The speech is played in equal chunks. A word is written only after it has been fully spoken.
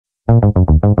Another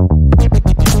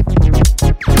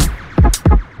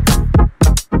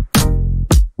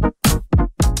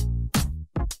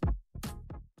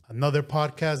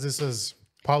podcast. This is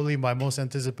probably my most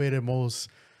anticipated, most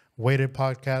waited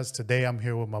podcast. Today I'm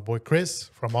here with my boy Chris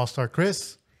from All Star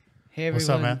Chris. Hey everyone. What's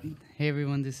up, man? Hey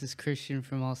everyone, this is Christian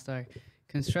from All Star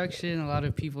Construction. A lot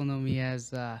of people know me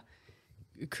as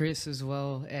Chris as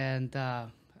well, and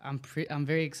I'm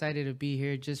very excited to be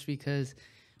here just because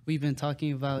we've been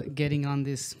talking about getting on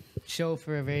this show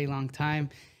for a very long time.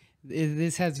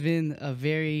 This has been a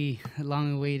very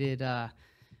long-awaited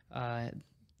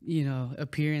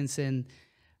appearance, and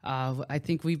I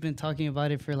think we've been talking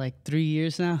about it for like 3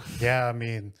 years now. Yeah, I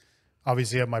mean,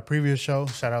 obviously at my previous show,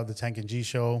 shout out the Tank and G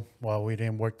show. Well, we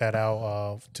didn't work that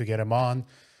out to get him on.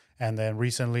 And then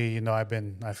recently, I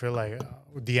feel like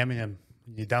DMing him,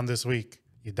 you down this week?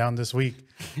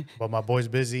 But my boy's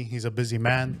busy. He's a busy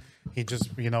man. He just,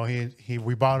 we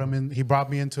brought him in. He brought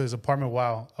me into his apartment.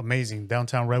 Wow, amazing.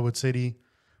 Downtown Redwood City.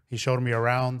 He showed me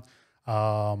around.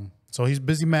 So he's a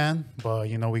busy man, but,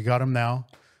 we got him now.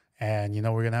 And,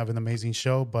 we're going to have an amazing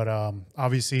show. But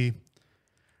obviously,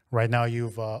 right now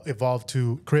you've evolved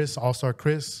to Chris, All-Star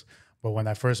Chris. But when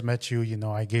I first met you,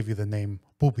 I gave you the name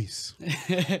Poopies.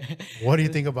 What do you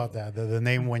think about that? The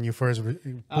name when you first...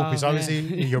 Poopies,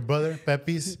 obviously, your brother,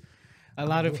 Pepe's. A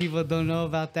lot of people don't know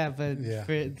about that, but Yeah.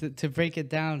 to break it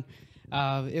down,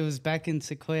 it was back in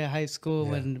Sequoia High School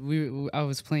when I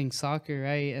was playing soccer,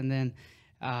 right? And then...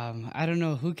 I don't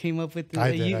know who came up with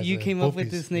this. You came up with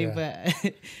this name, yeah.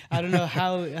 But I don't know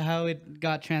how it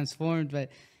got transformed. But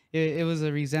it was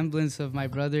a resemblance of my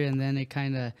brother, and then it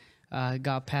kind of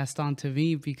got passed on to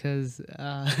me because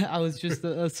I was just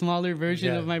a smaller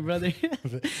version of my brother.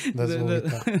 That's what we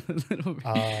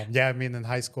thought. Yeah, I mean, in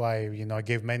high school, I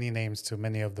gave many names to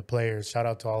many of the players. Shout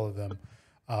out to all of them.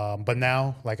 But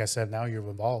now, like I said, now you've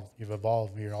evolved.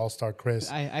 You're All-Star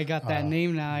Chris. I got that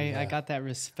name now. I got that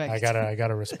respect. I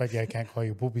gotta respect you. I can't call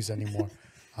you Poopies anymore.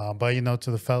 But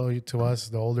to us,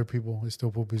 the older people, it's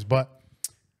still Poopies. But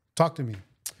talk to me.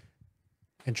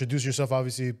 Introduce yourself.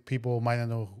 Obviously, people might not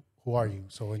know who are you.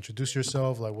 So introduce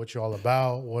yourself. Like what you're all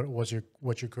about. What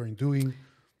you're currently doing.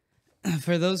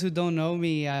 For those who don't know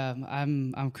me,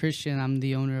 I'm Christian. I'm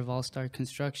the owner of All Star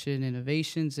Construction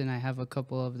Innovations, and I have a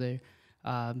couple of their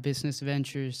business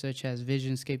ventures such as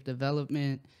Visionscape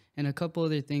Development and a couple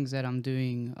other things that I'm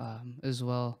doing as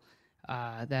well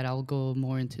that I'll go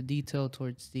more into detail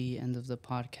towards the end of the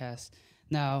podcast.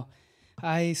 Now,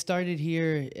 I started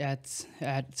here at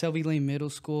Selby Lane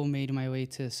Middle School, made my way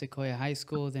to Sequoia High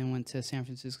School, then went to San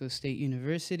Francisco State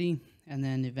University, and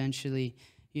then eventually,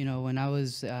 when I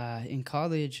was in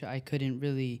college, I couldn't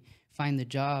really find the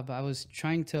job. I was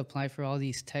trying to apply for all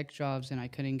these tech jobs and I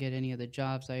couldn't get any of the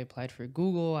jobs. I applied for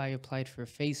Google, I applied for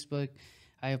Facebook,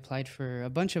 I applied for a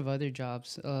bunch of other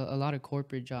jobs, a lot of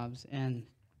corporate jobs. And,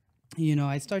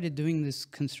 I started doing this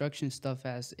construction stuff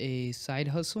as a side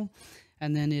hustle,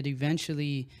 and then it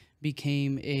eventually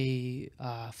became a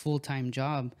full-time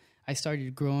job. I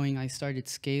started growing, I started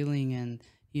scaling, and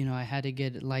I had to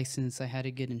get licensed, I had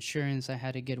to get insurance, I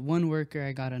had to get one worker,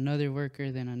 I got another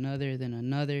worker, then another, then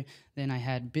another. Then I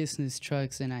had business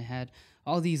trucks, and I had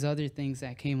all these other things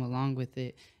that came along with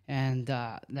it. And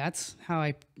that's how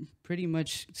I pretty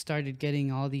much started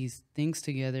getting all these things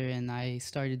together, and I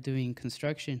started doing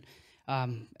construction.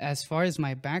 As far as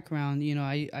my background,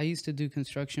 I used to do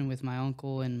construction with my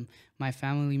uncle and my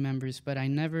family members, but I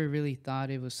never really thought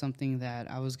it was something that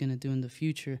I was going to do in the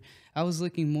future. I was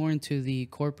looking more into the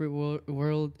corporate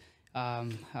world.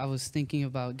 I was thinking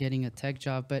about getting a tech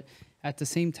job, but at the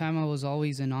same time, I was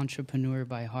always an entrepreneur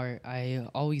by heart. I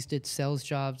always did sales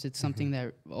jobs. It's something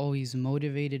that always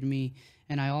motivated me,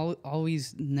 and I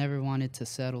always never wanted to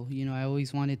settle. I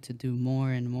always wanted to do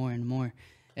more and more and more.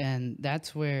 And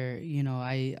that's where,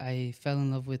 I fell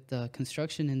in love with the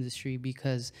construction industry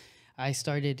because I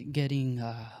started getting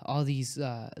all these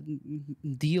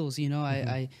deals.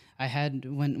 I had,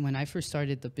 when I first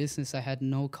started the business, I had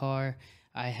no car.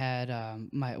 I had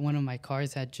one of my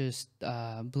cars had just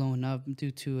blown up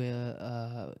due to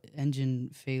a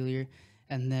engine failure.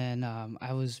 And then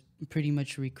I was pretty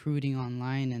much recruiting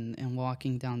online and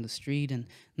walking down the street and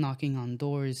knocking on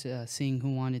doors, seeing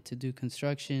who wanted to do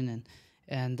construction.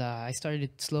 And I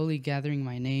started slowly gathering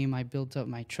my name. I built up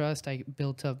my trust. I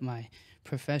built up my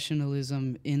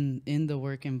professionalism in the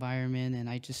work environment, and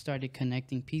I just started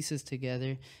connecting pieces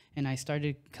together, and I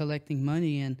started collecting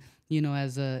money. And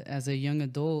as a young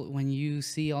adult, when you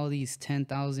see all these $10,000,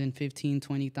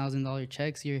 $15,000, $20,000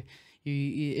 checks, it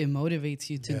motivates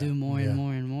you to do more and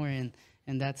more and more, and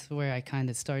that's where I kind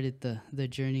of started the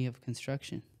journey of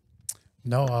construction.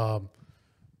 No,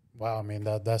 Wow, I mean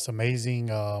that's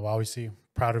amazing. Obviously,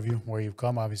 proud of you where you've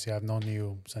come. Obviously, I've known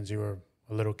you since you were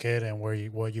a little kid, and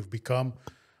what you've become.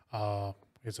 Uh,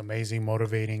 it's amazing,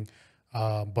 motivating.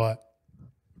 But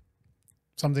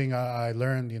something I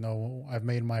learned, I've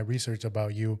made my research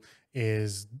about you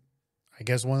is, I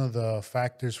guess, one of the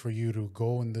factors for you to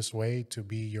go in this way to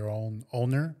be your own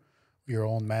owner, your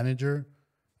own manager,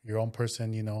 your own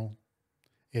person,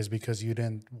 is because you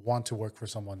didn't want to work for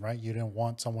someone, right? You didn't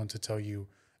want someone to tell you,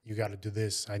 you got to do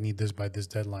this. I need this by this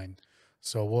deadline.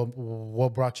 So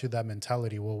what brought you that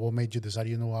mentality? What made you decide,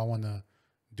 I want to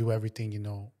do everything,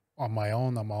 on my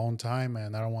own time,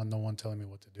 and I don't want no one telling me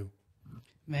what to do.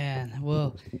 Man,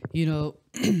 well, you know,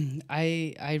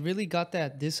 I really got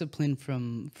that discipline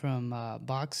from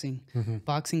boxing. Hmm.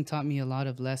 Boxing taught me a lot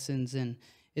of lessons, and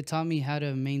it taught me how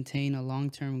to maintain a long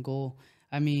term goal.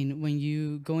 I mean, when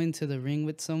you go into the ring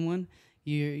with someone,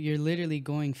 you're literally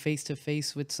going face to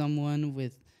face with someone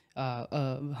with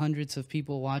hundreds of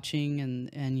people watching,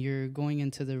 and you're going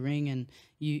into the ring, and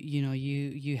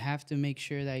you have to make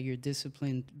sure that you're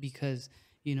disciplined because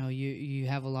you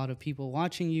have a lot of people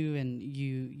watching you, and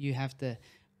you have to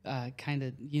kind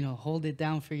of hold it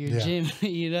down for your Yeah.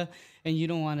 gym, and you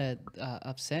don't want to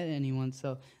upset anyone.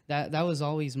 So that was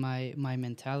always my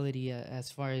mentality,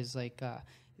 as far as like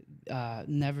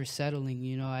never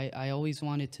settling. I always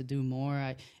wanted to do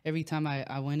more. Every time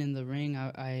I went in the ring,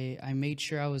 I made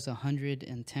sure I was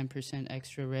 110%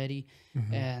 extra ready,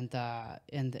 Hmm.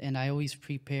 and I always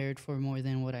prepared for more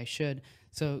than what I should.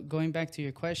 So going back to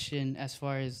your question, as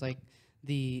far as like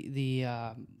the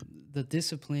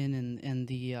discipline and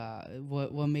the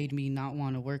what made me not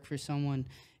want to work for someone,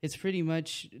 it's pretty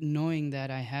much knowing that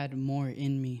I had more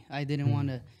in me. I didn't want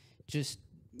to just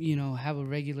have a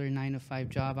regular 9 to 5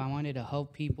 job. I wanted to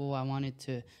help people. I wanted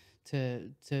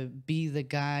to be the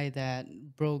guy that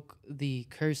broke the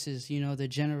curses, the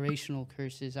generational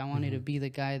curses. I wanted to Hmm. be the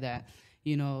guy that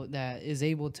that is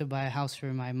able to buy a house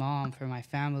for my mom, for my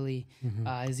family, Hmm.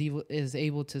 is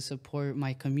able to support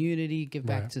my community, give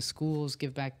back Right. to schools,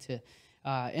 give back to,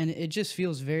 and it just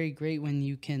feels very great when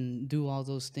you can do all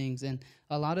those things. And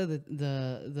a lot of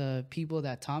the people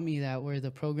that taught me that were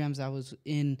the programs I was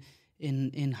in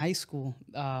high school.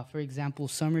 For example,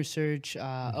 Summer Search, Hmm.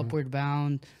 Upward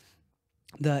Bound,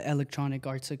 the Electronic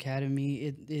Arts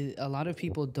Academy. A lot of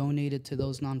people donated to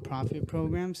those nonprofit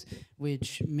programs,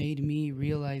 which made me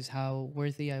realize how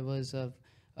worthy I was of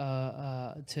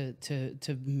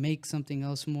to make something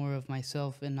else more of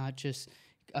myself, and not just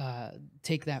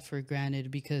take that for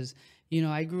granted. Because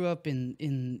I grew up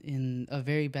in a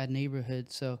very bad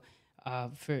neighborhood, so.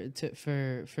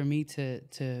 For me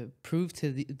to prove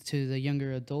to the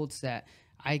younger adults that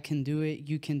I can do it,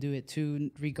 you can do it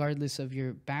too, regardless of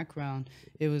your background.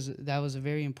 That was a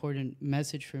very important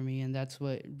message for me, and that's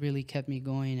what really kept me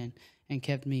going, and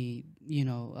kept me,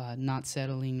 not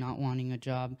settling, not wanting a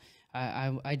job.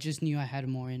 I just knew I had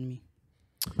more in me.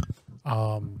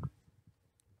 Um,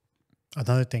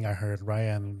 Another thing I heard, right,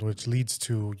 and which leads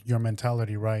to your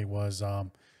mentality, right, was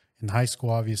in high school,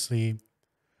 obviously,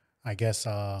 I guess,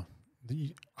 how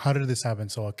did this happen?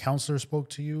 So a counselor spoke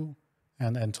to you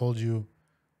and told you,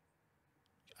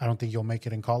 I don't think you'll make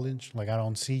it in college. Like, I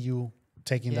don't see you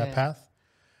taking that Yeah. path.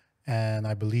 And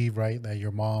I believe, right, that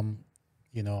your mom,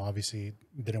 obviously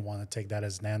didn't want to take that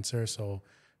as an answer. So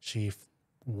she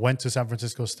went to San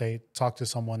Francisco State, talked to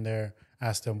someone there,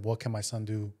 asked them, what can my son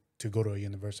do to go to a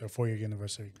university, a 4-year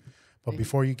university? But Hey.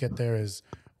 before you get there is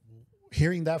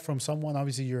hearing that from someone,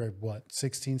 obviously you're what,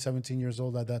 16, 17 years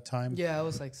old at that time. Yeah, I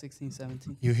was like 16,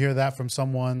 17. You hear that from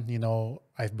someone,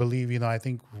 I believe, I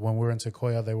think when we were in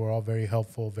Sequoia, they were all very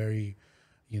helpful, very,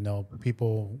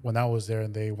 people when I was there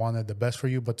and they wanted the best for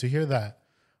you. But to hear that,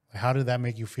 like, how did that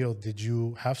make you feel? Did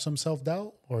you have some self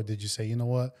doubt, or did you say, you know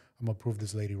what, I'm gonna prove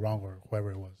this lady wrong, or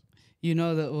whoever it was?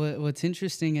 What's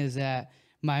interesting is that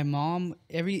my mom,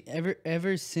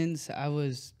 ever since I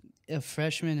was a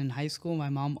freshman in high school, my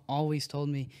mom always told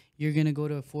me, "You're gonna go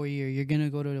to a 4 year. You're gonna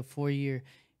go to a 4 year,"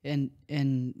 and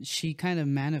she kind of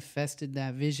manifested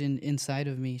that vision inside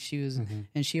of me. Hmm.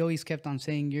 And she always kept on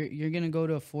saying, "You're gonna go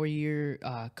to a 4 year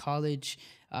college,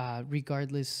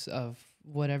 regardless of."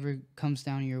 Whatever comes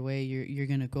down your way, you're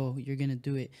gonna go, you're gonna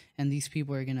do it, and these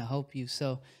people are gonna help you.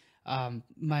 So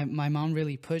my mom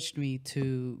really pushed me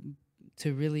to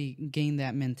really gain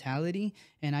that mentality,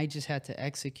 and I just had to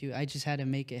execute. I just had to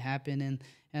make it happen,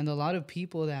 and a lot of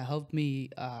people that helped me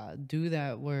do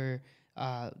that were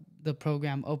the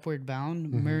program Upward Bound.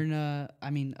 Hmm.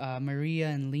 Maria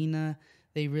and Lena,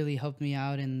 they really helped me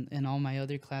out, and all my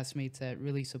other classmates that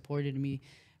really supported me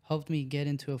helped me get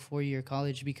into a 4 year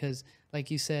college. Because like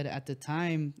you said, at the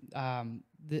time,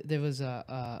 there was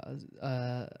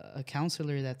a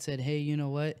counselor that said, hey, you know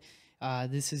what,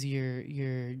 this is your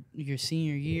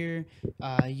senior year.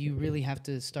 You really have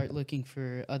to start looking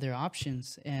for other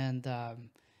options, and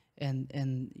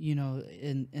you know,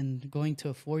 and going to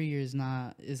a 4 year is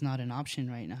not an option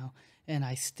right now. And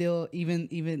I still,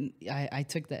 even I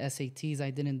took the SATs. I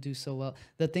didn't do so well.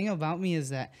 The thing about me is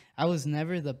that I was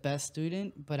never the best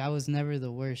student, but I was never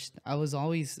the worst. I was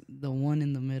always the one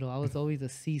in the middle. I was always a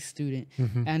C student.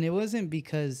 And it wasn't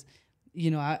because,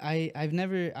 you know, I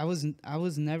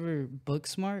was never book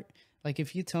smart. Like,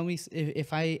 if you tell me,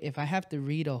 if I have to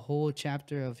read a whole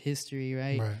chapter of history,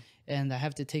 right, and I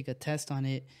have to take a test on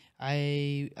it,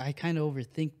 I kind of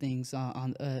overthink things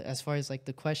on as far as like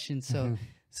the questions.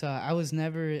 So I was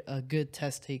never a good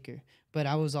test taker, but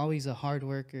I was always a hard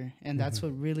worker, and that's what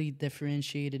really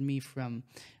differentiated me from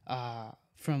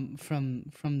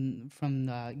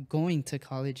going to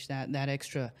college. That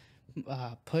extra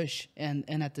push, and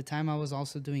at the time I was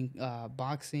also doing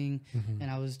boxing,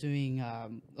 and I was doing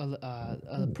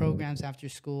programs after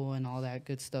school and all that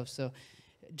good stuff. So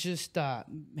just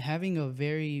having a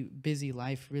very busy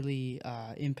life really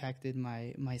impacted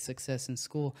my success in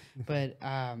school. But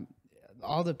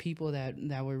all the people that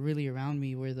were really around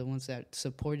me were the ones that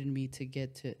supported me to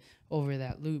get to over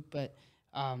that loop. But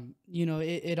you know,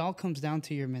 it all comes down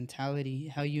to your mentality,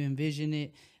 how you envision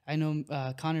it. I know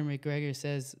Conor McGregor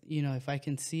says, you know, if I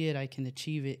can see it, I can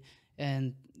achieve it.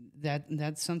 And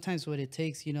that's sometimes what it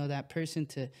takes, you know, that person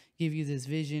to give you this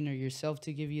vision, or yourself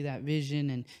to give you that vision,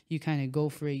 and you kind of go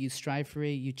for it, you strive for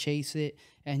it, you chase it,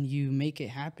 and you make it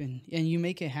happen. And you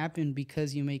make it happen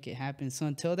because you make it happen. So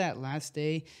until that last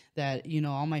day that, you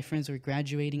know, all my friends were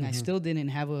graduating, I still didn't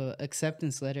have a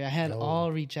acceptance letter. I had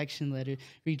all rejection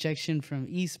from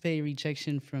East Bay,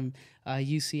 rejection from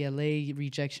UCLA,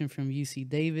 rejection from UC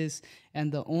Davis,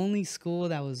 and the only school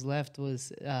that was left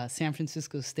was San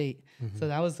Francisco State. So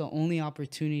that was the only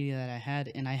opportunity that I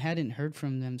had, and I hadn't heard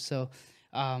from them. So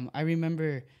I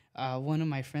remember one of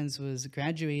my friends was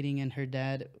graduating, and her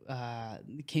dad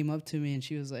came up to me, and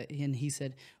she was like, and he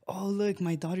said, "Oh, look,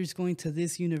 my daughter's going to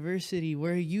this university.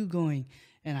 Where are you going?"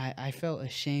 And I felt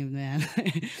ashamed, man.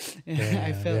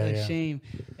 I felt ashamed,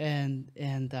 and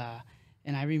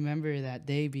I remember that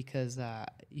day because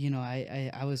you know,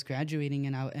 I was graduating,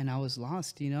 and I was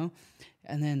lost, you know.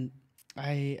 And then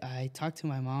I talked to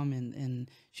my mom, and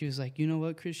she was like, you know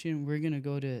what, Christian, we're going to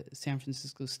go to San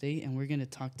Francisco State, and we're going to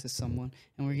talk to someone,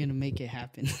 and we're going to make it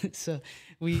happen. So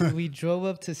we drove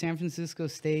up to San Francisco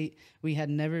State. We had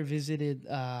never visited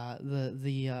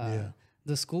the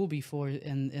school before,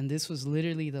 and this was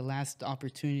literally the last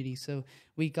opportunity. So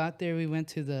we got there, we went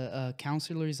to the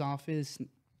counselor's office,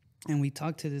 and we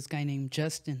talked to this guy named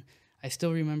Justin. I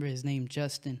still remember his name,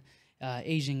 Justin.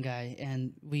 Asian guy,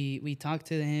 and we talked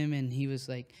to him, and he was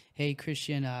like, "Hey,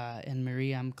 Christian and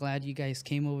Maria, I'm glad you guys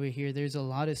came over here. There's a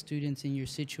lot of students in your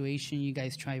situation. You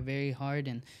guys try very hard,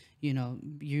 and you know,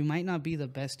 you might not be the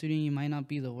best student, you might not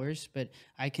be the worst, but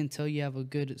I can tell you have a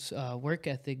good work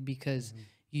ethic because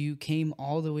you came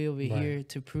all the way over here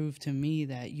to prove to me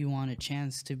that you want a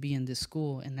chance to be in this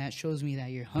school, and that shows me that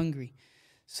you're hungry."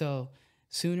 So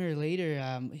sooner or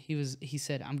later, he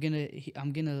said, I'm gonna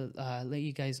let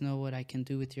you guys know what I can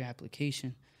do with your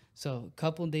application. So a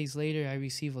couple of days later, I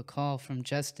received a call from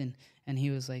Justin, and he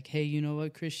was like, "Hey, you know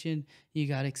what, Christian? You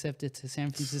got accepted to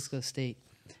San Francisco State."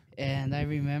 And I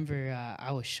remember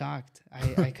I was shocked.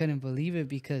 I couldn't believe it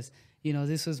because, you know,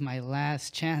 this was my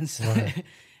last chance.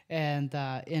 And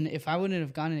if I wouldn't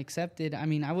have gotten accepted, I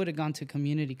mean, I would have gone to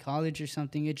community college or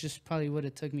something. It just probably would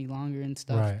have took me longer and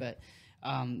stuff. But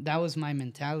that was my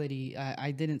mentality.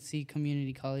 I didn't see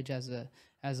community college as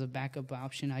a backup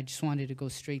option. I just wanted to go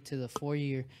straight to the 4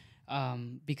 year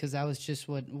because that was just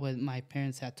what my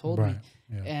parents had told me.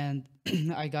 And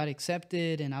I got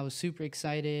accepted, and I was super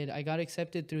excited. I got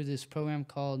accepted through this program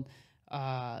called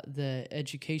the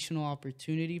Educational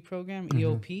Opportunity Program,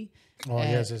 EOP. Oh,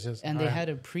 yes. And they had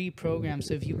a pre-program.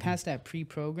 So if you pass that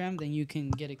pre-program, then you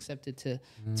can get accepted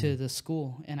to the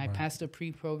school. And I passed the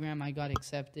pre-program. I got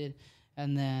accepted.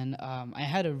 And then I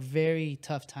had a very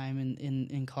tough time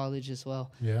in college as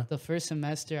well. The first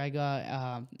semester, I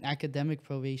got academic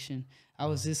probation. I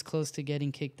was this close to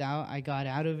getting kicked out. I got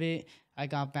out of it. I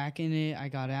got back in it. I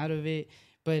got out of it.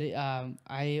 But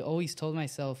I always told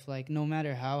myself, like, no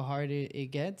matter how hard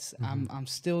it gets, I'm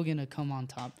still going to come on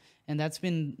top. And that's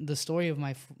been the story of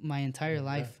my entire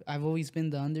life. I've always been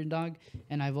the underdog,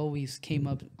 and I've always came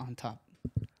up on top.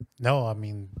 No, I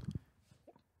mean,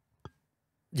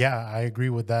 yeah, I agree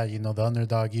with that. You know, the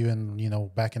underdog, even, you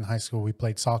know, back in high school, we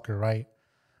played soccer, right?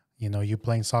 You know, you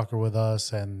playing soccer with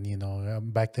us, and, you know,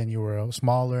 back then you were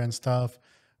smaller and stuff.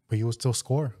 but you would still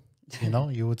score.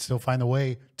 You would still find a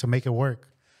way to make it work.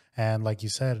 And like you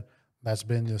said, that's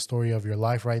been the story of your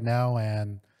life right now.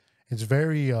 And it's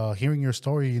very, hearing your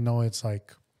story, it's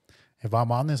like, if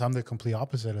I'm honest, I'm the complete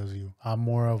opposite of you. I'm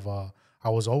more of I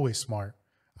was always smart.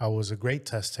 I was a great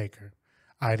test taker.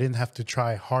 I didn't have to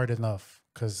try hard enough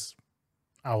because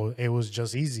it was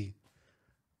just easy.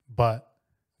 But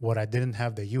what I didn't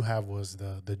have that you have was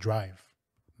the drive.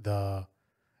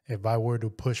 If I were to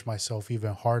push myself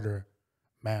even harder,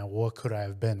 man, what could I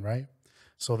have been, right?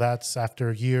 So that's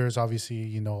after years,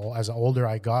 obviously, as older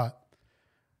I got,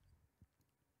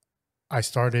 I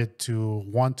started to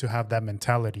want to have that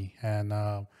mentality. And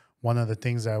one of the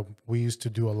things that we used to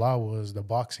do a lot was the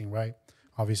boxing, right?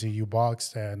 Obviously, you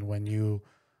boxed, and when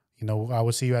I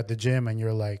would see you at the gym and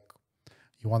you're like,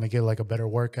 you want to get like a better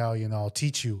workout, I'll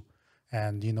teach you.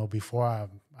 And, before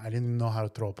I didn't know how to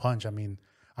throw a punch. I mean,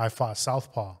 I fought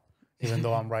southpaw, even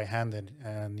though I'm right-handed.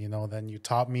 And, then you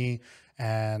taught me,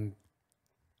 and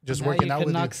just now working you out could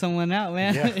with knock you. someone out,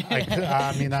 man. Yeah, I could.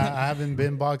 I mean, I haven't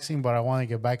been boxing, but I want to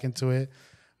get back into it.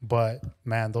 But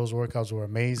man, those workouts were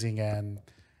amazing. And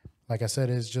like I said,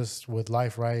 it's just with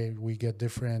life, right? We get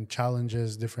different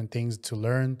challenges, different things to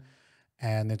learn.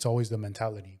 And it's always the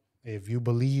mentality. If you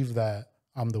believe that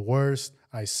I'm the worst,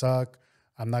 I suck,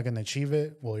 I'm not going to achieve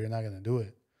it, well, you're not going to do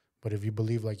it. But if you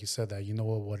believe, like you said, that,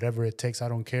 whatever it takes, I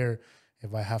don't care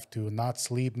if I have to not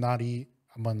sleep, not eat,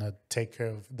 I'm going to take care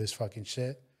of this fucking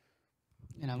shit.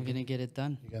 And I'm going to get it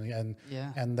done.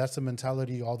 And that's the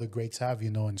mentality all the greats have,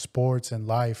 in sports and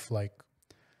life. Like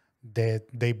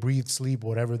they breathe, sleep,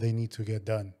 whatever they need to get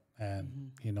done.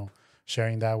 And,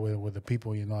 sharing that with the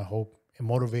people, I hope it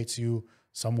motivates you,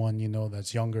 someone,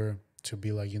 that's younger, to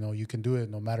be like, you can do it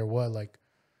no matter what. Like,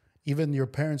 even your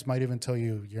parents might even tell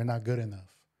you you're not good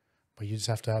enough, but you just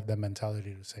have to have that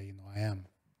mentality to say, I am,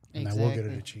 and I will get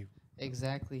it achieved.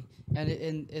 Exactly,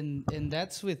 and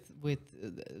that's with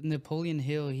Napoleon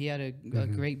Hill. He had a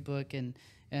great book, and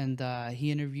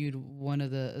he interviewed one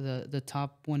of the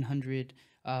top 100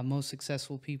 most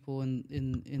successful people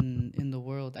in the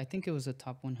world. I think it was the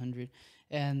top 100,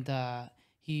 and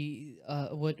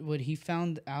what he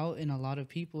found out in a lot of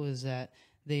people is that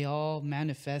they all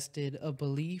manifested a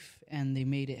belief and they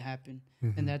made it happen.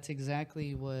 And that's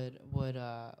exactly what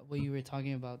you were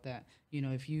talking about, that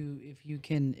if you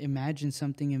can imagine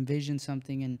something, envision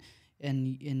something,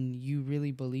 and you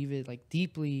really believe it, like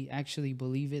deeply actually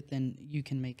believe it, then you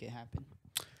can make it happen.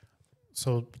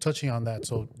 So touching on that,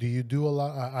 so do you do a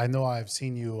lot? I know I've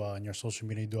seen you on your social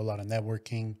media, you do a lot of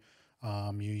networking.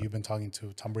 You've been talking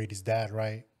to Tom Brady's dad,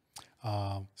 right?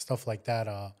 Stuff like that.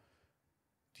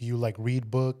 Do you like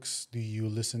read books? Do you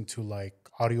listen to like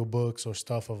audiobooks or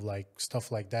stuff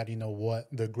like that? What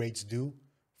the greats do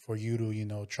for you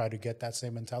to, try to get that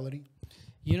same mentality?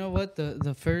 You know what?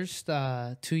 The first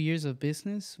 2 years of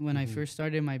business, when I first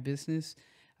started my business,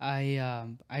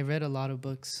 I read a lot of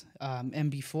books. And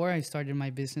before I started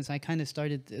my business, I kind of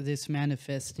started this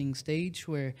manifesting stage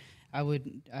where I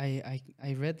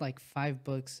read like 5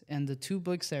 books, and the 2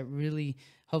 books that really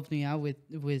helped me out, with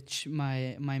which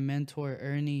my mentor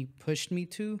Ernie pushed me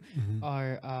to,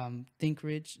 are Think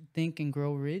and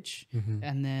Grow Rich,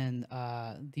 and then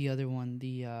the other one,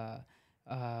 the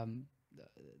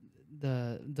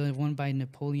one by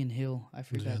Napoleon Hill. I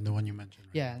forgot. Yeah, the one you mentioned.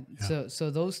 Right? Yeah. So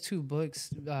those 2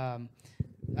 books,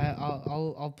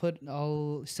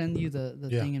 I'll send you the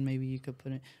thing, and maybe you could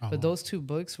put it. But those 2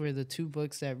 books were the 2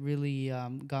 books that really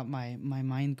got my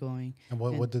mind going. And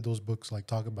what did those books like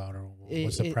talk about, or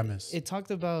what's the premise? It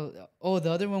talked about,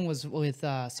 the other one was with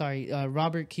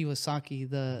Robert Kiyosaki.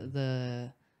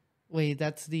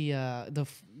 That's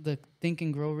the Think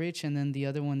and Grow Rich, and then the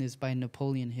other one is by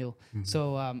Napoleon Hill.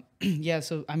 So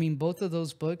so I mean, both of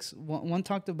those books, one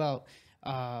talked about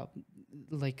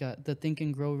the Think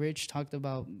and Grow Rich talked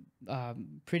about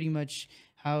pretty much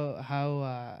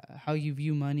how you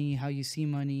view money, how you see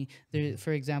money. There,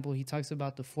 for example, he talks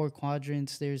about the 4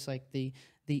 quadrants. There's like the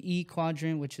E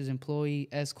quadrant, which is employee,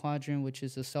 S quadrant, which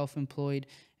is the self-employed,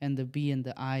 and the B and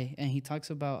the I. And he talks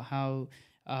about how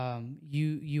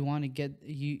you want to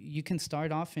you can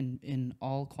start off in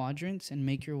all quadrants and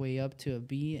make your way up to a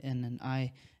B and an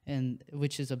I, and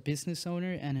which is a business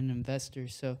owner and an investor.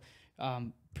 So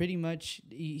pretty much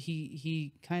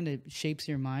he kind of shapes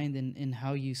your mind in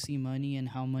how you see money and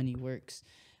how money works.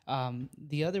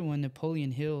 The other one,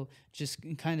 Napoleon Hill, just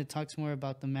kind of talks more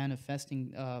about the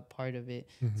manifesting part of it.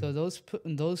 So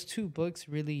those 2 books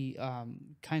really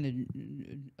kind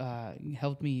of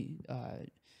helped me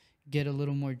get a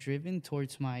little more driven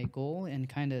towards my goal and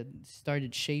kind of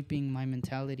started shaping my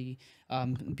mentality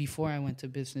before I went to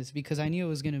business, because I knew it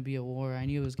was going to be a war. I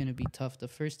knew it was going to be tough. The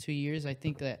first 2 years, I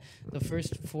think that the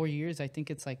first 4 years, I think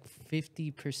it's like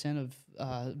 50%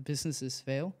 of businesses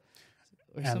fail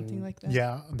or something like that.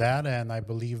 Yeah, that, and I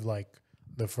believe like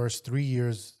the first 3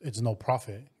 years, it's no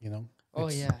profit, you know? Oh,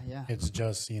 It's, yeah. It's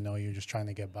just, you know, you're just trying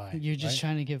to get by. You're just right?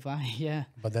 trying to get by, yeah.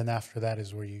 But then after that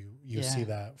is where you Yeah. see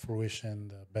that fruition,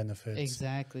 the benefits.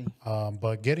 Exactly.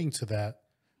 But getting to that,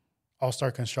 All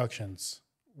Star Constructions,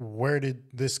 where did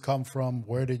this come from?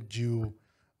 Where did you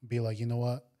be like, you know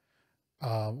what?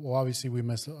 Well, obviously we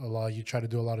missed a lot. You try to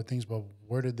do a lot of things, but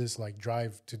where did this like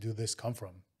drive to do this come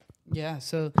from? Yeah,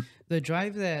 so the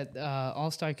drive that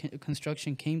All Star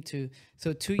Construction came to,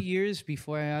 so 2 years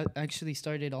before I actually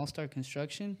started All Star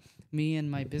Construction, me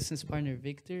and my business partner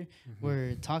Victor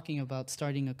were talking about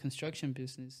starting a construction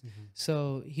business.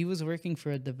 So he was working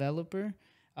for a developer,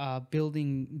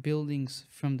 building buildings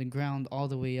from the ground all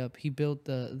the way up. He built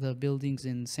the buildings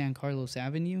in San Carlos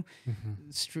Avenue,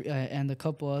 and a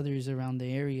couple others around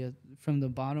the area from the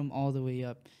bottom all the way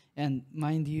up. And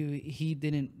mind you, he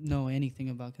didn't know anything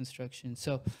about construction.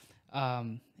 So,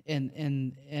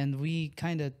 and we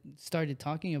kind of started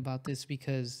talking about this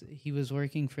because he was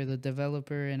working for the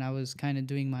developer, and I was kind of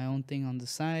doing my own thing on the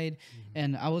side,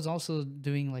 and I was also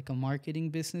doing like a marketing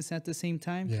business at the same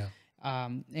time. Yeah.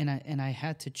 And I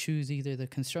had to choose either the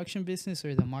construction business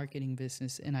or the marketing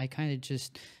business, and I kind of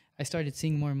just. I started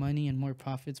seeing more money and more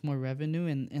profits, more revenue,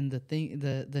 and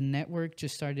the network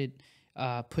just started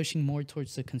pushing more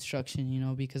towards the construction, you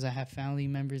know, because I have family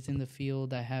members in the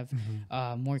field. I have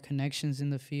more connections in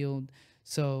the field.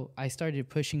 So I started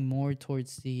pushing more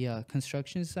towards the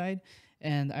construction side.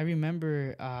 And I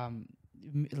remember,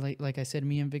 like I said,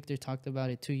 me and Victor talked about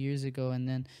it 2 years ago. And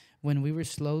then when we were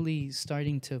slowly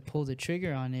starting to pull the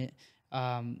trigger on it,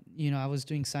 you know, I was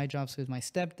doing side jobs with my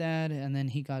stepdad, and then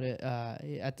he got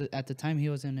at the time he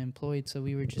wasn't employed, so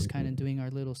we were just kind of doing our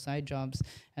little side jobs,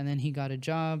 and then he got a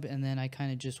job, and then I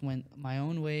kind of just went my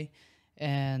own way,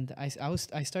 and I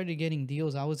started getting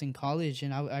deals. I was in college,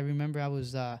 and I remember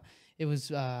it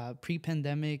was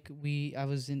pre-pandemic. I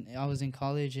was in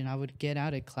college, and I would get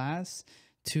out of class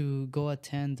to go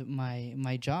attend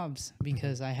my jobs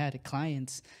because I had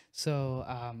clients. So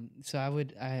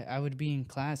I would be in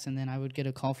class, and then I would get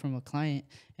a call from a client,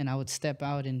 and I would step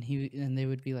out, and they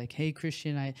would be like, "Hey,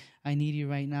 Christian, I need you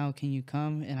right now. Can you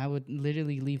come?" And I would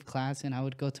literally leave class, and I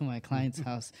would go to my client's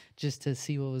house just to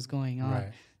see what was going on.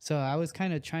 Right. So I was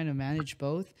kind of trying to manage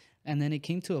both. And then it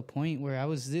came to a point where I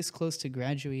was this close to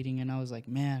graduating, and I was like,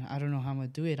 man, I don't know how I'm going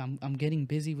to do it. I'm getting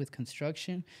busy with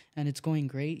construction, and it's going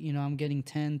great. You know, I'm getting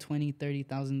 $10,000, $20,000,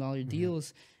 $30,000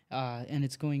 deals, and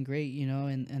it's going great, you know,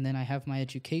 and then I have my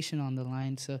education on the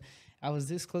line. So I was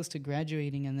this close to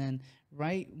graduating, and then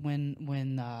right when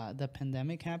the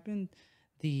pandemic happened,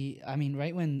 the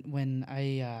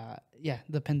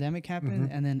pandemic happened,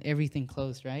 and then everything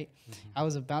closed, right? I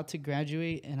was about to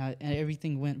graduate, and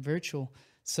everything went virtual.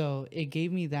 So it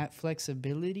gave me that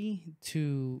flexibility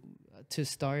to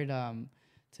start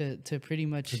to pretty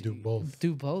much To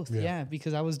do both. Yeah,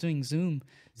 because I was doing Zoom.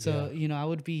 So you know, I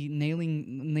would be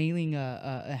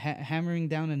hammering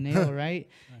down a nail, right?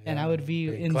 And I would be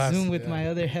in class, Zoom with my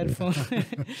other headphone.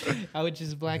 I would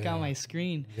just black out my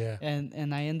screen. Yeah.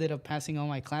 And I ended up passing all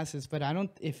my classes. But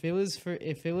if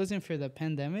it wasn't for the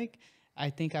pandemic, I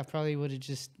think I probably would have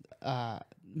just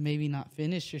maybe not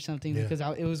finished or something, because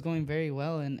it was going very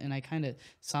well, and I kind of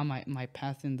saw my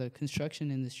path in the construction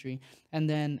industry. And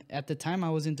then at the time I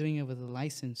wasn't doing it with a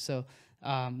license, so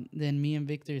then me and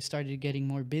Victor started getting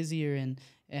more busier, and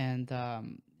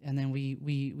then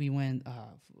we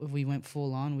went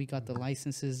full on. We got the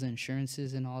licenses, the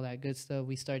insurances, and all that good stuff.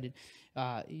 We started,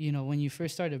 you know, when you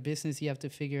first start a business, you have to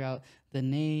figure out the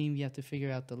name, you have to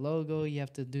figure out the logo, you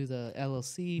have to do the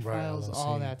LLC files,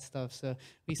 all that stuff. So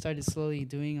we started slowly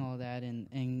doing all that,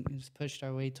 and just pushed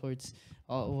our way towards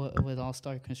what All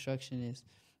Star Construction is.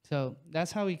 So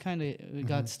that's how we kind of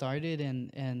got started,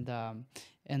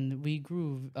 and we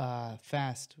grew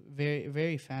fast, very,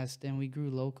 very fast, and we grew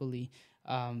locally.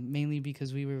 Mainly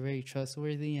because we were very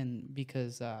trustworthy, and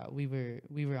because we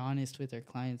were honest with our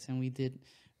clients, and we did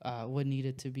what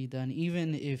needed to be done.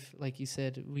 Even if, like you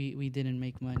said, we didn't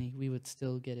make money, we would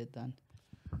still get it done.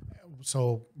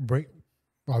 So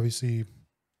obviously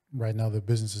right now the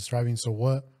business is thriving. So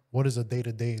what does a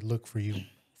day-to-day look for you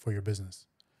for your business?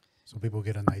 So people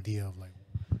get an idea of like,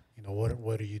 you know,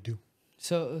 what do you do?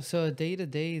 So a day to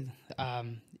day,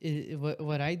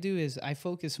 what I do is I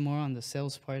focus more on the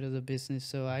sales part of the business.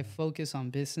 So I focus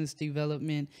on business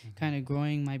development, kind of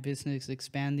growing my business,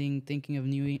 expanding, thinking of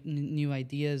new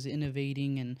ideas,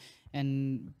 innovating,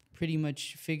 and pretty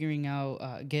much figuring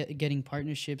out getting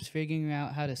partnerships, figuring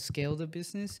out how to scale the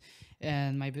business.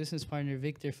 And my business partner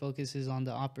Victor focuses on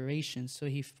the operations. So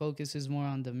he focuses more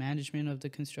on the management of the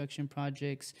construction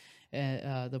projects,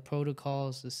 the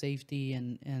protocols, the safety,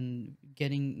 and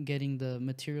getting the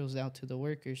materials out to the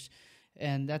workers.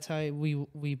 And that's how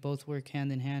we both work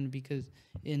hand in hand, because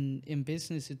in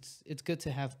business it's good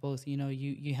to have both. You know,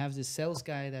 you have the sales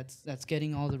guy that's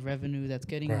getting all the revenue, that's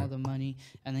getting all Right. the money,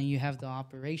 and then you have the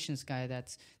operations guy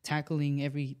that's tackling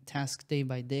every task day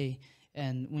by day.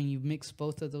 And when you mix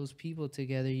both of those people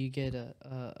together, you get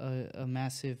a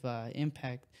massive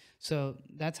impact. So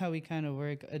that's how we kind of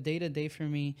work. A day to day for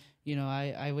me, you know,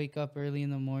 I wake up early in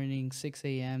the morning, 6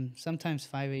 a.m., sometimes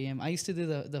 5 a.m. I used to do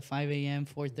the 5 a.m.,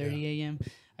 4:30 a.m.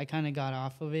 I kind of got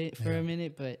off of it for Yeah. a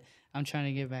minute, but I'm trying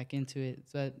to get back into it.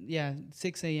 But yeah,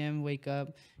 6 a.m., wake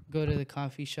up, go to the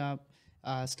coffee shop,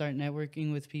 start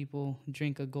networking with people,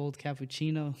 drink a gold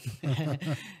cappuccino,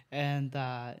 and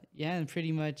yeah, and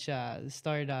pretty much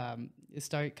start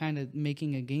kind of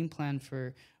making a game plan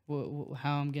for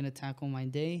how I'm gonna tackle my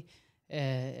day,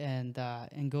 and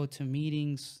go to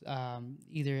meetings,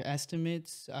 either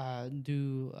estimates,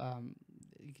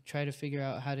 try to figure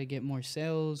out how to get more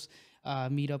sales,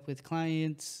 meet up with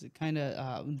clients, kind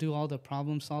of do all the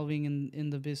problem solving in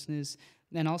the business,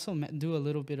 and also do a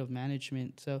little bit of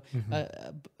management. So,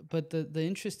 but the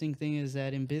interesting thing is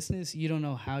that in business, you don't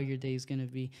know how your day is going to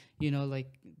be. You know,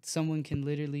 like someone can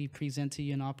literally present to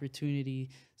you an opportunity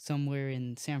somewhere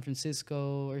in San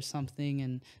Francisco or something,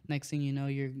 and next thing you know,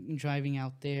 you're driving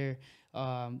out there.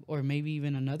 Or maybe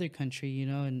even another country, you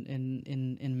know,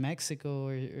 in Mexico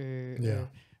Yeah.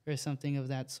 or something of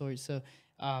that sort. So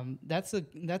that's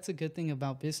a good thing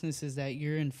about business, is that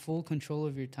you're in full control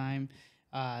of your time.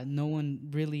 No one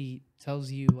really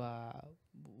tells you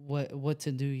what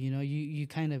to do. You know, you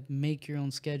kind of make your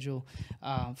own schedule.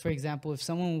 For example, if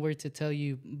someone were to tell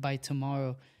you by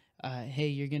tomorrow, hey,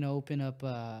 you're gonna open up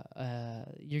a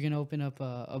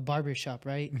barber shop,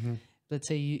 right? Let's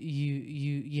say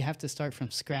you have to start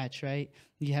from scratch, right?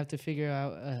 You have to figure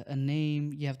out a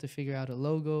name, you have to figure out a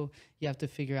logo, you have to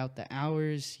figure out the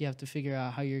hours, you have to figure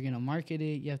out how you're gonna market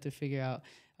it, you have to figure out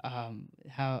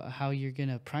how you're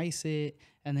gonna price it,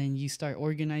 and then you start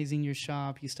organizing your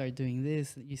shop, you start doing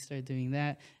this, you start doing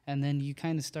that, and then you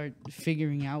kind of start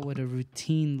figuring out what a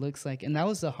routine looks like. And that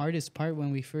was the hardest part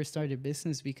when we first started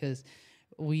business, because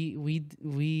we're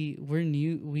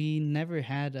new. We never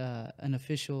had an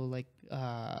official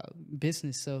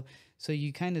business, so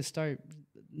you kind of start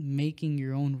making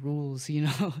your own rules, you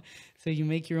know. So you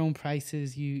make your own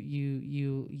prices.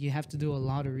 You have to do a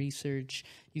lot of research.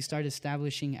 You start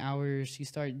establishing hours. You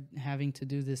start having to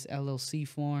do this LLC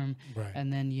form, Right.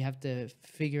 and then you have to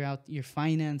figure out your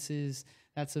finances.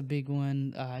 That's a big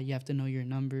one. You have to know your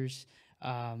numbers.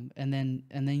 And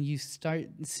then you start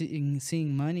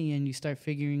seeing money, and you start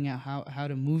figuring out how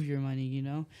to move your money, you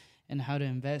know, and how to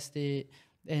invest it,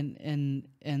 and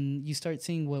you start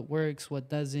seeing what works, what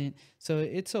doesn't. So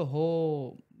it's a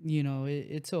whole, you know,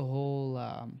 it's a whole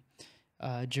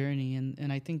journey,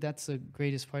 and I think that's the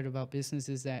greatest part about business,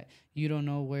 is that you don't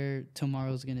know where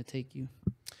tomorrow's gonna take you.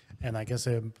 And I guess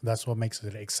that's what makes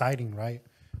it exciting, right?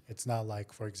 It's not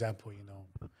like, for example, you know,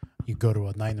 you go to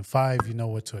a 9 to 5, you know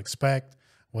what to expect,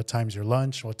 what time's your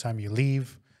lunch, what time you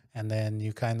leave, and then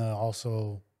you kind of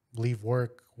also leave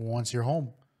work once you're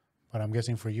home. But I'm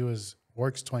guessing for you is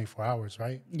work's 24 hours,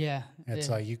 right? Yeah, It's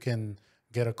yeah. like you can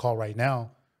get a call right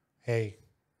now. Hey,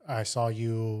 I saw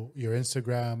your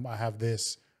Instagram. I have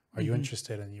this. Are you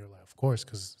interested? And you're like, of course,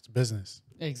 because it's business.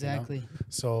 You know? Exactly.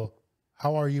 So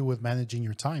how are you with managing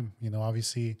your time? You know,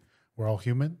 obviously we're all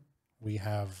human. We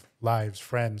have lives,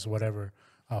 friends, whatever,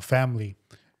 family.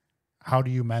 How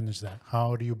do you manage that?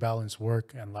 How do you balance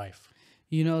work and life?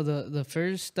 You know, the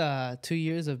first 2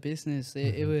 years of business,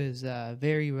 it was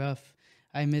very rough.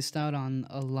 I missed out on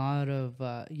a lot of,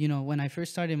 you know, when I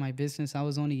first started my business, I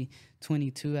was only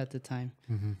 22 at the time.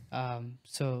 And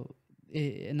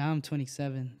now I'm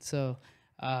 27. So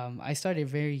I started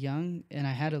very young, and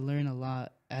I had to learn a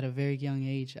lot at a very young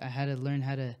age. I had to learn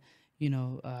how to, you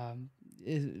know,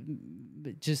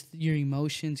 just your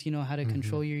emotions, you know, how to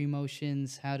control your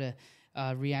emotions, how to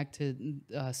react to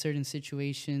certain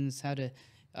situations, how to,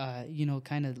 you know,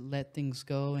 kind of let things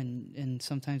go. And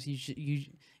sometimes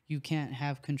you can't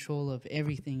have control of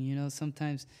everything, you know.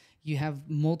 Sometimes you have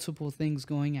multiple things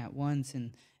going at once,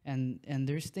 and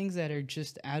there's things that are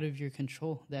just out of your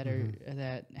control that are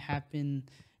that happen,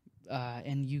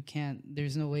 and you can't.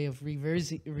 There's no way of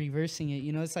reversing it.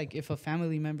 You know, it's like if a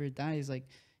family member dies, like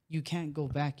you can't go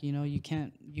back. You know, you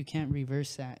can't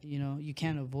reverse that. You know, you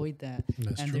can't avoid that.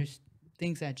 That's and true. there's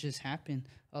things that just happen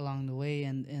along the way,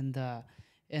 and that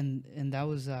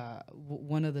was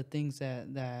one of the things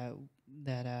that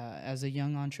as a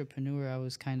young entrepreneur I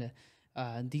was kind of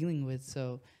dealing with.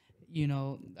 So, you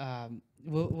know,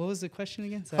 what was the question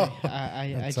again? Sorry,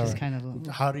 I just kind of.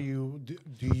 How do you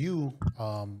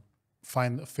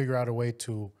figure out a way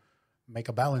to make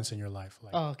a balance in your life,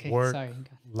 like Oh, okay. work, Sorry.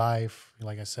 life,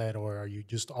 like I said, or are you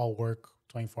just all work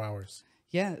 24 hours?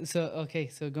 Yeah. So okay.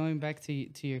 So going back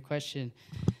to your question,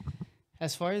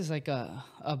 as far as like a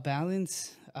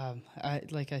balance,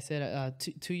 like I said,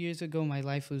 2 years ago, my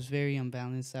life was very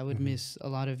unbalanced. I would miss a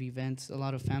lot of events, a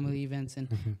lot of family events, and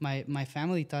my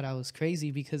family thought I was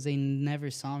crazy because they never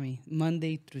saw me.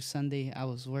 Monday through Sunday, I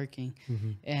was working,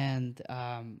 and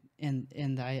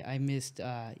I missed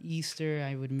Easter.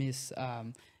 I would miss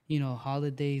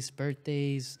holidays,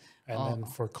 birthdays. And then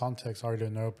for context, sorry to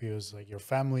interrupt you, is like your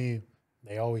family,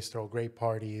 they always throw great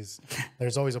parties.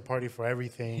 There's always a party for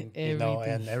everything, you know,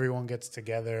 and everyone gets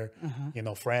together, you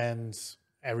know, friends,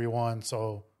 everyone.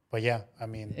 So, but yeah, I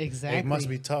mean, Exactly. it must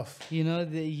be tough. You know,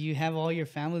 you have all your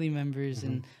family members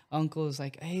and uncles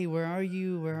like, hey, where are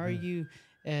you? Where are you?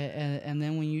 And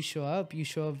then when you show up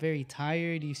very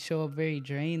tired. You show up very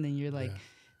drained, and you're like,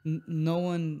 no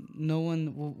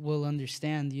one will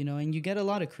understand, you know. And you get a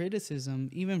lot of criticism,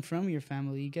 even from your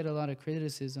family. You get a lot of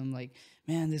criticism, like,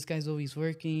 man, this guy's always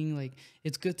working. Like,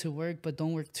 it's good to work, but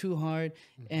don't work too hard.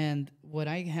 And what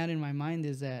I had in my mind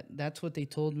is that's what they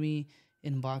told me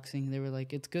in boxing. They were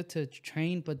like, it's good to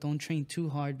train, but don't train too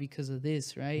hard because of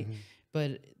this, right?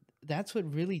 But that's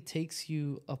what really takes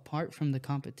you apart from the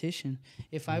competition.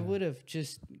 If I would have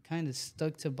just kind of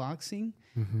stuck to boxing,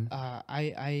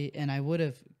 I would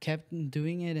have kept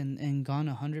doing it and gone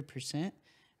 100%.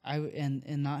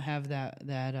 And not have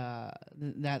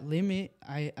that limit.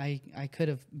 I could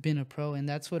have been a pro, and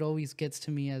that's what always gets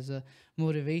to me as a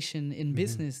motivation in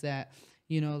business. That,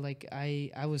 you know, like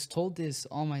I was told this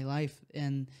all my life,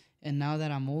 and now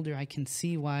that I'm older, I can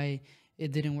see why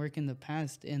it didn't work in the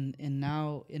past, and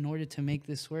now in order to make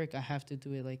this work, I have to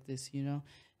do it like this, you know.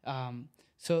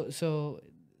 So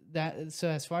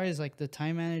as far as like the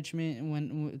time management,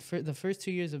 when for the first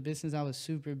 2 years of business, I was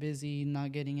super busy,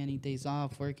 not getting any days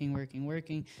off, working.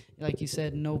 Like you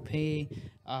said, no pay.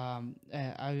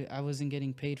 I wasn't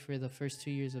getting paid for the first 2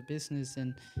 years of business,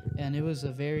 and it was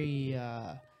a very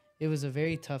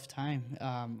tough time.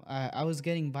 I was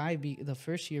getting by the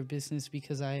first year of business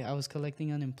because I was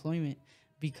collecting unemployment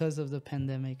because of the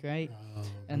pandemic, right?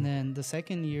 And then the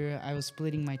second year, I was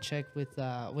splitting my check with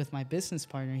my business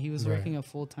partner. He was working a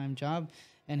full-time job,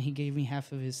 and he gave me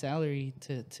half of his salary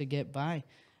to get by.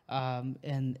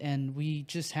 And we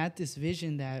just had this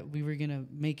vision that we were gonna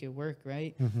make it work,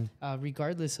 right?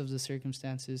 Regardless of the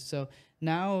circumstances. So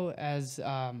now, as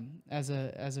a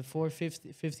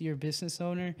fifth year business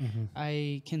owner,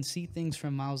 I can see things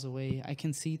from miles away. I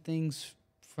can see things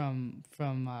from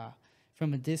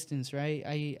a distance, right?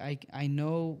 I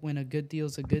know when a good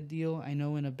deal's a good deal. I know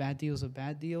when a bad deal's a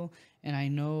bad deal, and I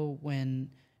know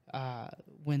when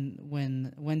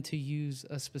to use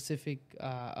a specific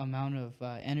amount of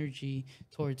energy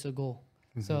towards a goal.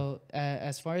 So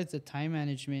as far as the time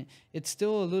management, it's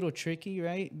still a little tricky,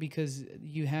 right? Because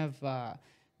you have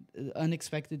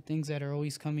unexpected things that are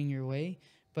always coming your way.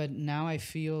 But now I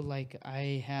feel like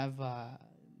I have,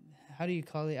 how do you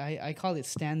call it? I call it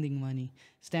standing money.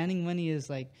 Standing money is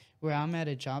like where I'm at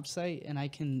a job site, and I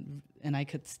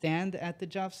could stand at the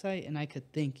job site, and I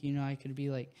could think, you know, I could be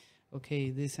like,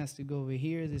 okay, this has to go over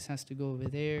here, this has to go over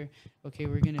there. Okay,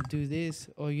 we're gonna do this.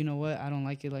 Or you know what? I don't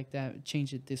like it like that.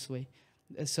 Change it this way.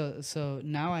 So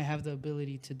now I have the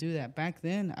ability to do that. Back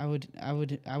then,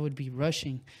 I would be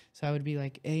rushing. So I would be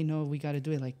like, hey, no, we got to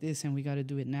do it like this, and we got to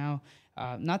do it now.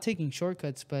 Not taking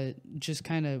shortcuts, but just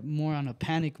kind of more on a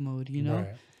panic mode, you know.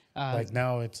 Right. Like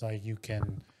now, it's like you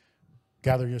can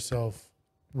gather yourself,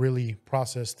 really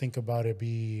process, think about it,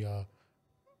 be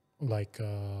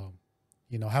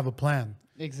you know, have a plan.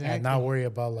 Exactly. And not worry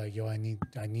about like, yo, I need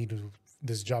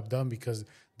this job done because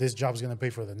this job's gonna pay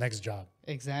for the next job.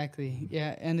 Exactly.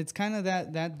 Yeah, and it's kind of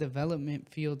that development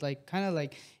field, like kind of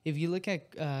like if you look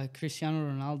at Cristiano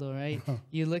Ronaldo, right?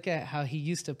 You look at how he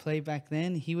used to play back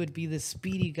then. He would be this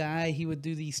speedy guy. He would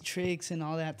do these tricks and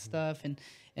all that stuff.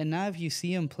 And now if you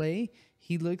see him play,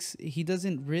 he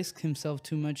doesn't risk himself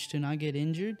too much to not get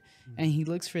injured, and he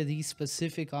looks for these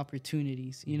specific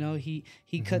opportunities. You know, he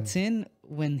cuts in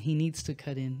when he needs to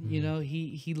cut in. You know,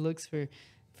 he looks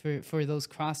for those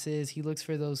crosses. He looks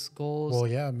for those goals. Well,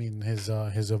 yeah, I mean, his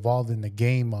evolved in the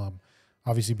game.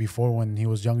 Obviously, before when he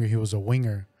was younger, he was a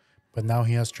winger, but now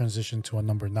he has transitioned to a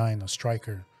number 9, a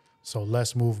striker. So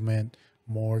less movement,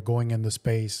 more going into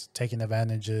space, taking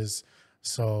advantages.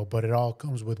 So, but it all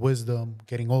comes with wisdom,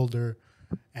 getting older,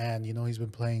 and you know he's been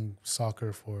playing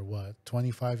soccer for what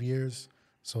 25 years.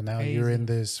 So now Crazy. you're in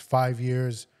this 5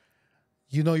 years.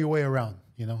 You know your way around.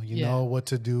 You know Yeah. know what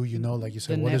to do. You know, like you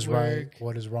said, The what is right, network.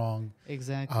 what is wrong.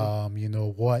 Exactly. You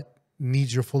know what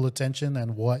needs your full attention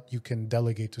and what you can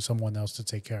delegate to someone else to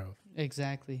take care of.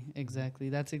 Exactly.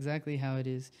 That's exactly how it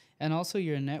is. And also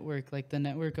your network, like the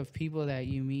network of people that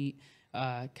you meet,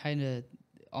 kind of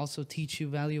also teach you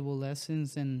valuable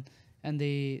lessons, and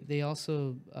they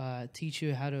also teach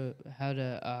you how to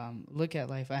look at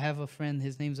life. I have a friend,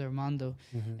 his name's Armando,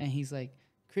 and he's like,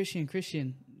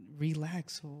 Christian,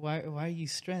 relax. Why are you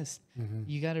stressed?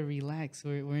 You gotta relax.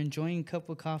 We're enjoying a cup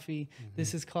of coffee.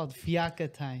 This is called fiaca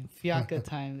time. Fiaca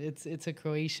time. It's a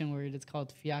Croatian word. It's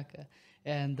called fiaca,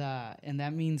 and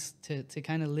that means to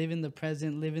kind of live in the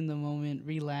present, live in the moment,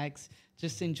 relax,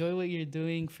 just enjoy what you're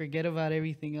doing, forget about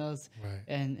everything else, Right.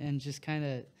 and just kind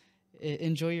of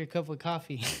enjoy your cup of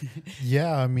coffee.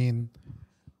 Yeah, I mean,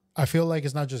 I feel like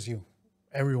it's not just you.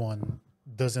 Everyone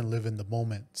doesn't live in the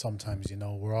moment sometimes, you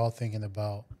know. We're all thinking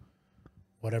about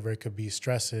whatever it could be,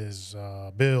 stresses,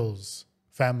 bills,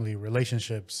 family,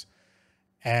 relationships.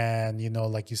 And, you know,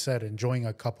 like you said, enjoying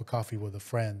a cup of coffee with a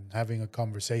friend, having a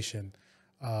conversation,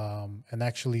 and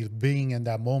actually being in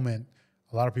that moment,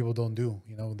 a lot of people don't do.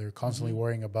 You know, they're constantly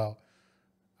worrying about,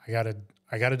 I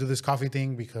gotta do this coffee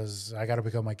thing because I gotta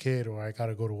pick up my kid or I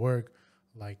gotta go to work.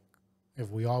 Like, if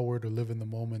we all were to live in the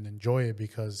moment, enjoy it,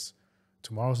 because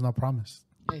tomorrow's not promised.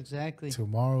 Exactly.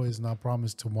 Tomorrow is not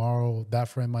promised. Tomorrow, that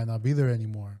friend might not be there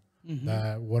anymore.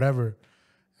 That whatever.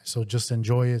 So just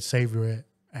enjoy it, savor it,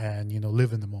 and you know,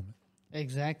 live in the moment.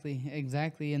 Exactly.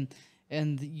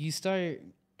 And you start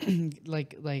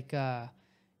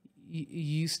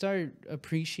you start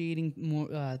appreciating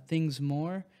more things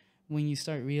more when you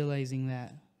start realizing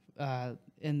that,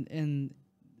 and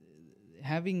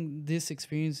having this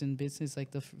experience in business,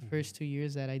 like the first 2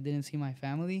 years that I didn't see my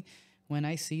family, when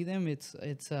I see them, it's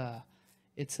a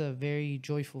very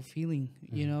joyful feeling,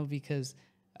 you know, because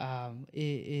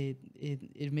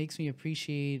it makes me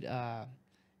appreciate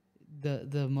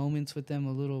the moments with them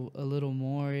a little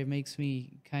more. It makes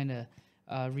me kind of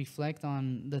reflect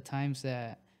on the times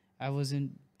that I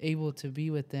wasn't able to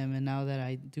be with them, and now that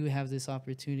I do have this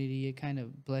opportunity, it kind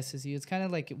of blesses you. It's kind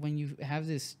of like when you have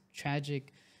this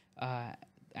tragic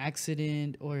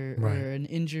accident or an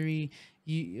injury,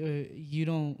 you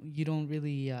don't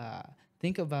really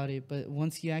think about it, but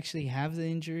once you actually have the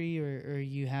injury or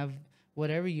you have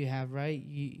whatever you have, right,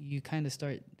 you kind of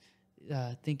start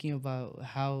thinking about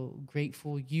how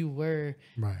grateful you were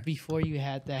before you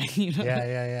had that. You know?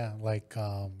 Yeah. Like,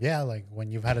 like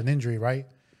when you've had an injury, right?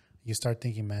 You start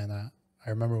thinking, man, I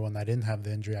remember when I didn't have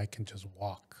the injury, I can just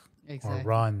walk or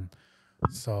run.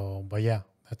 So, but yeah,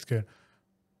 that's good.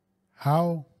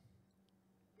 How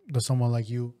does someone like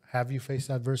you, have you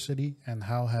faced adversity, and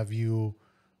how have you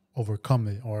overcome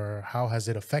it, or how has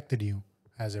it affected you?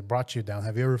 Has it brought you down?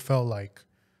 Have you ever felt like,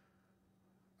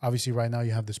 obviously right now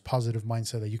you have this positive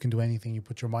mindset that you can do anything you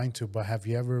put your mind to, but have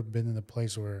you ever been in a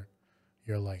place where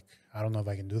you're like, I don't know if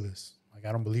I can do this. Like,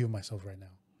 I don't believe in myself right now.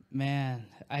 Man,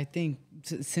 I think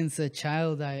since a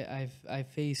child, I've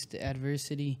faced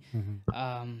adversity.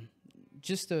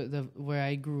 Just the where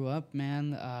I grew up,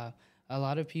 man. A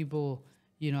lot of people,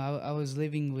 you know, I was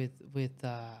living with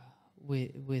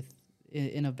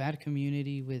in a bad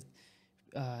community with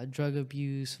drug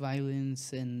abuse,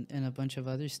 violence, and a bunch of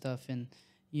other stuff. And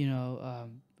you know,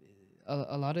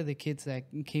 a lot of the kids that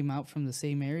came out from the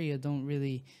same area don't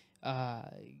really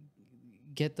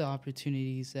get the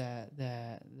opportunities that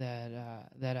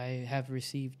I have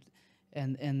received,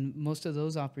 and most of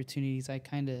those opportunities I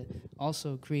kind of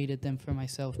also created them for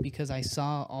myself because I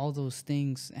saw all those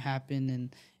things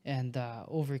happen and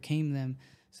overcame them.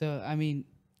 So I mean,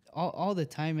 all the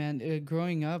time, man.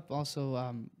 Growing up, also,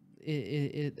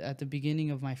 at the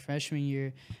beginning of my freshman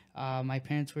year, my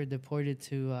parents were deported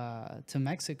to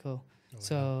Mexico.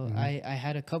 So I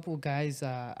had a couple guys.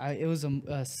 It was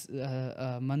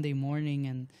a Monday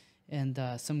morning, and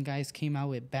some guys came out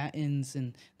with batons,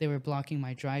 and they were blocking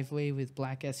my driveway with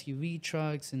black SUV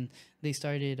trucks. And they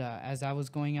started, as I was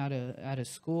going out of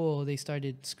school, they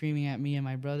started screaming at me and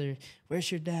my brother, "Where's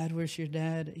your dad? Where's your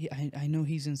dad? I know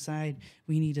he's inside.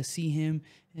 We need to see him."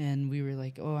 And we were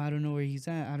like, "Oh, I don't know where he's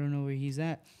at. I don't know where he's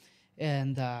at."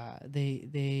 And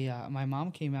my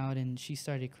mom came out, and she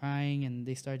started crying, and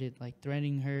they started like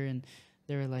threatening her, and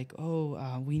they were like,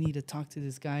 "Oh, we need to talk to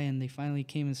this guy." And they finally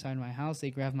came inside my house.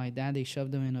 They grabbed my dad, they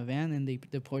shoved him in a van, and they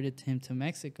deported him to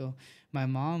Mexico. My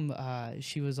mom,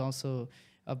 she was also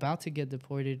about to get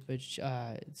deported, but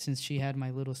since she had my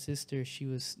little sister, she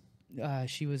was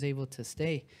able to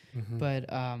stay. But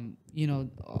you know,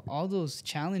 all those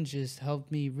challenges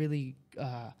helped me really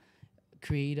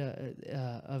create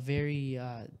a very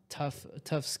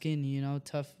tough skin, you know,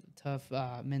 tough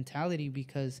mentality,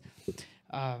 because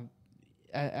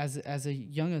as a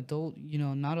young adult, you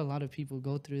know, not a lot of people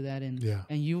go through that, and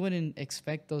you wouldn't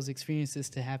expect those experiences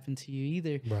to happen to you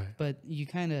either. Right. But you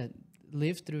kind of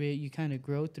live through it, you kind of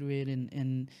grow through it,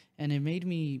 and it made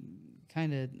me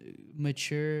kind of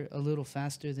mature a little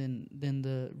faster than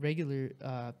the regular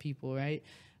people, right?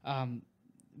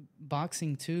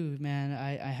 Boxing too, man.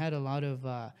 I had a lot of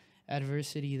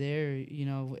adversity there. You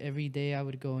know, every day I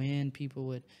would go in, people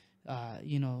would,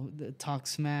 you know, talk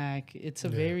smack. It's a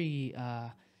very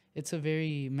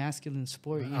masculine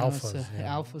sport. You know, it's an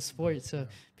alpha sport. So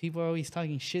people are always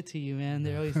talking shit to you, man.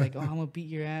 They're always like, "Oh, I'm gonna beat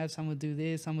your ass. I'm gonna do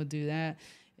this. I'm gonna do that."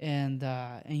 And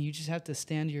you just have to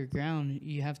stand your ground.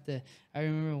 You have to. I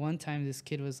remember one time this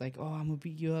kid was like, "Oh, I'm gonna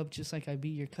beat you up just like I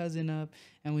beat your cousin up."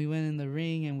 And we went in the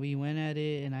ring and we went at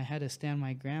it, and I had to stand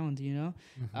my ground, you know.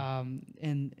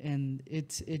 And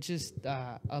it's just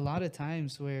a lot of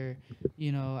times where,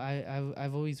 you know,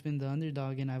 I've always been the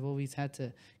underdog, and I've always had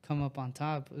to come up on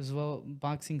top as well.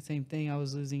 Boxing, same thing. I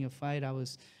was losing a fight. I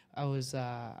was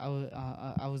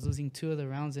losing 2 of the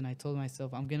rounds, and I told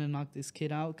myself, I'm gonna knock this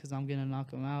kid out because I'm gonna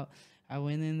knock him out. I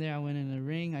went in there, I went in the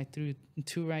ring, I threw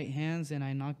 2 right hands, and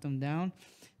I knocked him down.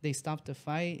 They stopped the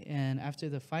fight, and after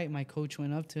the fight, my coach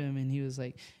went up to him, and he was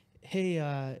like, "Hey,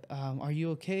 are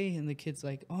you okay?" And the kid's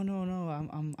like, "Oh no,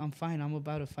 I'm fine. I'm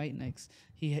about to fight next."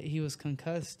 He was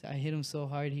concussed. I hit him so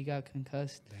hard he got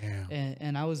concussed. Damn.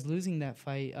 And I was losing that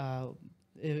fight.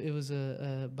 It was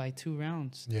by 2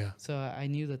 rounds. Yeah. So I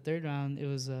knew the 3rd round, it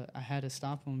was I had to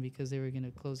stop them because they were going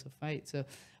to close the fight. So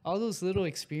all those little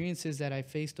experiences that I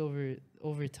faced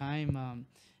over time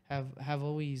have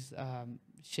always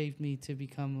shaped me to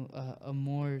become a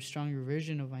more stronger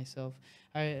version of myself.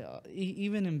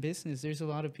 Even in business, there's a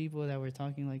lot of people that were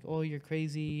talking like, "Oh, you're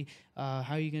crazy.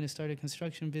 How are you going to start a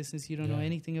construction business? You don't know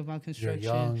anything about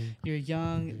construction. You're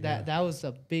young." That was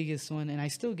the biggest one, and I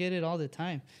still get it all the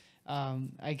time.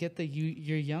 I get the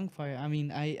you're young part. I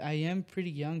mean, I am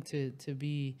pretty young to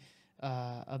be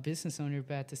a business owner,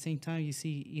 but at the same time, you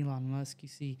see Elon Musk, you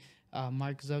see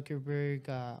Mark Zuckerberg,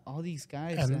 all these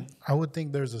guys. And I would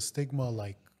think there's a stigma,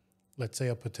 like, let's say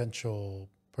a potential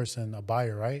person, a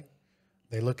buyer, right?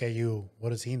 They look at you. What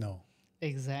does he know?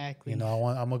 Exactly. You know,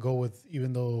 I'm gonna go with,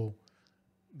 even though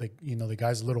the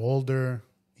guy's a little older,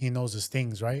 he knows his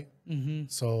things, right? Mm-hmm.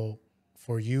 So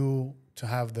for you to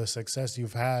have the success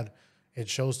you've had, it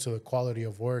shows to the quality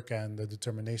of work and the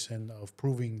determination of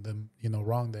proving them,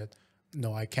 wrong, that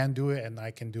no, I can do it and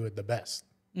I can do it the best.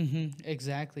 Mm-hmm,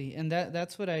 exactly. And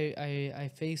that's what I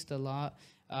faced a lot.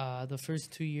 The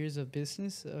first 2 years of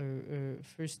business, or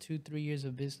first 2-3 years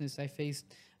of business, I faced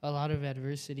a lot of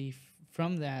adversity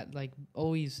from that, like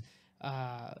always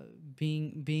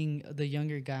being the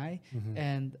younger guy. Mm-hmm.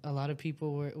 And a lot of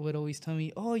people would always tell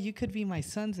me, "Oh, you could be my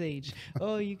son's age.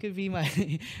 Oh, you could be my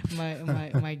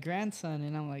grandson."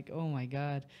 And I'm like, "Oh my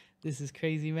God, this is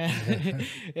crazy, man."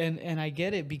 and I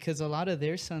get it, because a lot of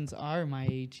their sons are my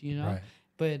age, Right.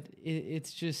 But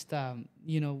it's just,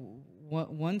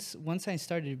 once I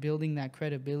started building that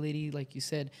credibility, like you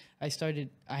said, I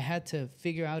had to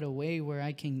figure out a way where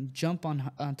I can jump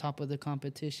on top of the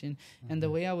competition. Mm-hmm. And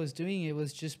the way I was doing it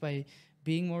was just by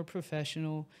being more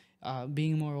professional,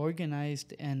 being more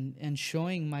organized, and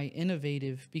showing my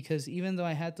innovative, because even though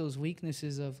I had those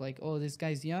weaknesses of like, oh, this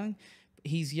guy's young,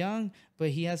 he's young,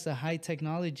 but he has the high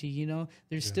technology,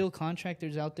 There's still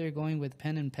contractors out there going with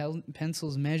pen and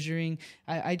pencils measuring.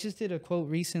 I just did a quote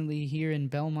recently here in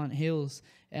Belmont Hills,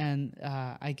 and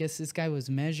I guess this guy was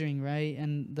measuring, right?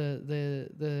 And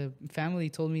the family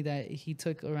told me that he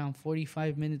took around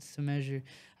 45 minutes to measure.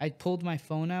 I pulled my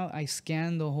phone out, I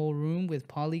scanned the whole room with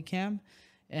Polycam,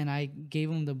 and I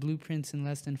gave him the blueprints in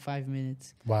less than 5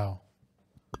 minutes. Wow.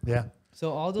 Yeah.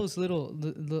 So all those little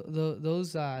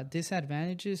those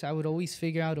disadvantages, I would always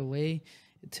figure out a way,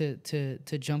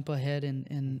 to jump ahead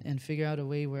and figure out a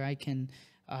way where I can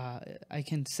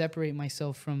separate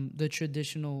myself from the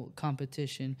traditional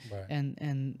competition. Right.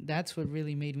 And that's what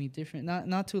really made me different.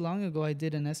 Not too long ago, I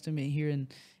did an estimate here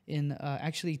in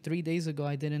actually 3 days ago,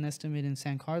 I did an estimate in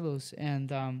San Carlos,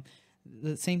 and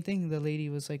the same thing. The lady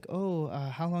was like, "Oh,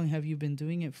 how long have you been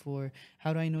doing it for?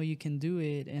 How do I know you can do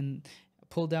it?" And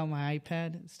pulled out my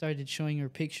iPad, started showing her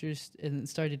pictures, and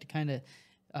started kind of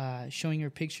showing her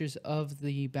pictures of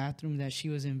the bathroom that she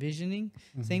was envisioning.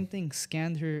 Same thing,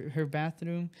 scanned her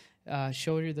bathroom,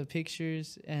 showed her the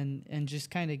pictures, and just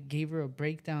kind of gave her a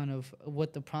breakdown of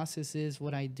what the process is,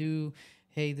 what I do.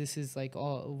 Hey, this is like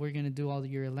all we're gonna do, all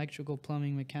your electrical,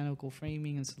 plumbing, mechanical,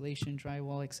 framing, installation,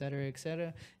 drywall, et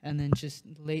cetera, and then just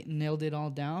nailed it all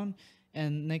down.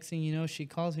 And next thing you know, she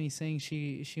calls me saying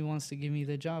she wants to give me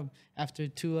the job after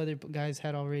 2 other guys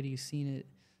had already seen it.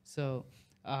 So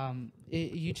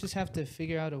you just have to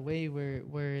figure out a way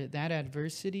where that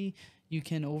adversity, you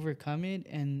can overcome it,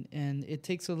 and it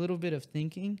takes a little bit of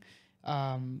thinking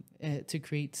to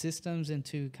create systems and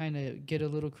to kind of get a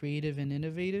little creative and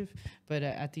innovative. But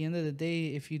at the end of the day,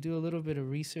 if you do a little bit of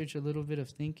research, a little bit of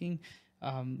thinking,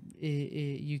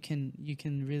 you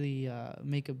can really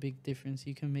make a big difference.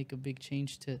 You can make a big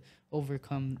change to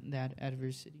overcome that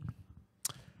adversity.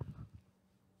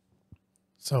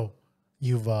 So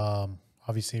you've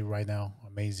obviously right now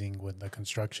amazing with the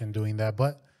construction doing that,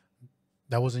 but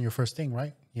that wasn't your first thing,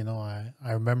 right? You know, I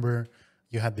remember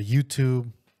you had the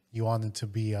YouTube. You wanted to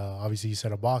be obviously you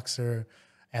said a boxer,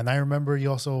 and I remember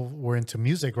you also were into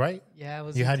music, right? Yeah, I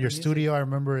was. You had into your music. studio. I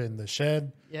remember in the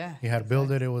shed. Yeah, you had to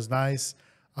build it. It was nice.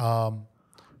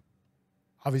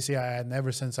 Obviously, and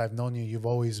ever since I've known you, you've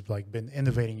always like been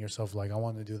innovating yourself. Like, I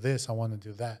want to do this, I want to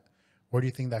do that. Where do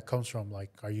you think that comes from?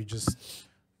 Like, are you just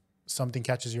something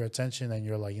catches your attention and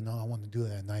you're like, you know, I want to do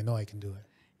that, and I know I can do it?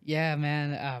 Yeah,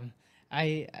 man.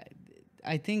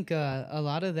 I think a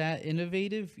lot of that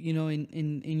innovative, you know,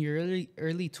 in your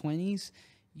early 20s,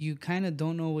 you kind of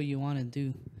don't know what you want to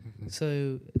do.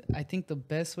 So I think the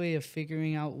best way of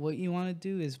figuring out what you want to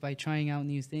do is by trying out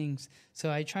new things.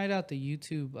 So I tried out the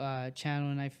YouTube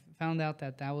channel, and I found out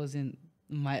that wasn't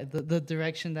the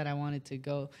direction that I wanted to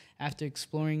go. After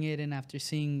exploring it and after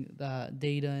seeing the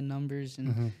data and numbers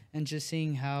and just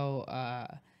seeing how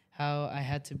I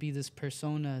had to be this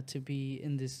persona to be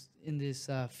in this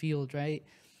field, right?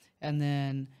 And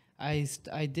then I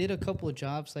did a couple of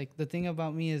jobs. Like, the thing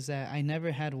about me is that I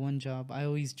never had one job. I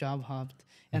always job hopped.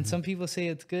 And some people say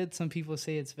it's good, some people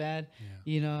say it's bad. Yeah.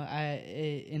 You know,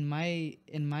 in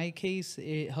my case,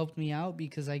 it helped me out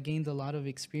because I gained a lot of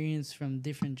experience from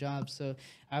different jobs. So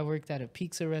I worked at a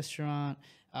pizza restaurant.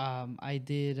 I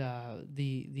did I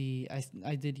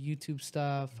did YouTube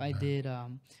stuff. I did a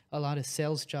lot of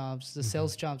sales jobs. The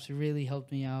sales jobs really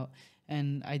helped me out.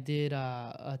 And I did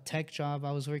a tech job.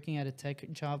 I was working at a tech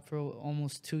job for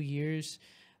almost 2 years.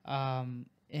 And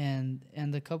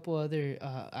a couple other,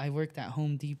 I worked at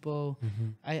Home Depot.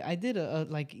 I did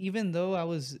like, even though I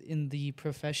was in the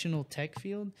professional tech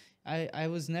field, I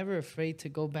was never afraid to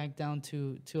go back down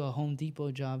to a Home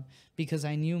Depot job because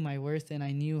I knew my worth, and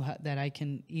I knew that I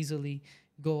can easily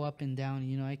go up and down.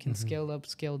 You know, I can scale up,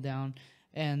 scale down.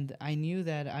 And I knew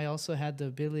that I also had the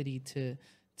ability to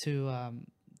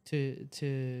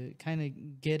kind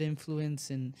of get influence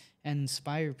and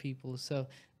inspire people. So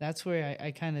that's where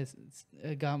I kind of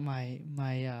got my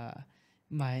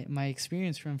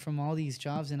experience from all these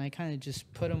jobs, and I kind of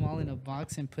just put them all in a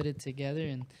box and put it together,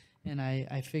 and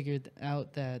I figured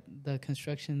out that the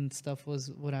construction stuff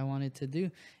was what I wanted to do.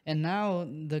 And now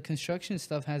the construction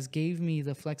stuff has gave me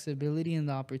the flexibility and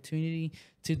the opportunity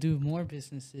to do more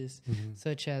businesses,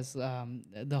 such as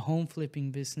the home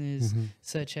flipping business,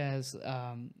 such as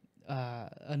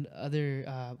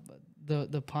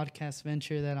the podcast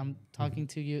venture that I'm talking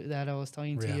to you, that I was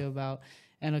talking to you about,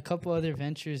 and a couple other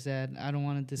ventures that I don't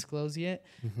want to disclose yet.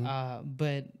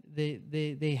 But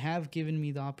they have given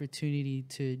me the opportunity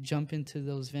to jump into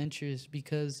those ventures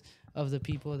because of the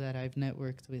people that I've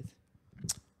networked with.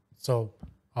 So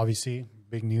obviously,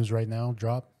 big news right now,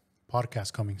 drop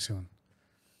podcast coming soon.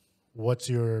 What's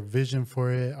your vision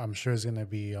for it? I'm sure it's going to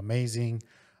be amazing.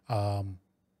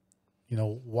 You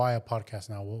know, why a podcast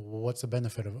now? What's the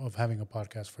benefit of having a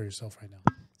podcast for yourself right now?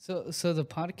 So the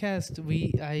podcast,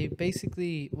 I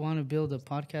basically want to build a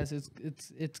podcast.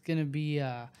 It's gonna be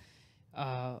a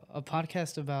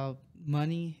podcast about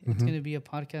money. It's gonna be a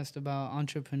podcast about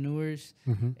entrepreneurs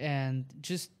and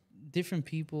just different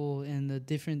people and the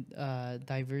different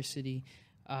diversity.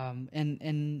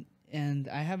 And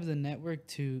I have the network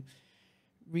to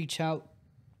reach out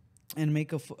and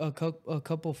make a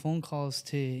couple phone calls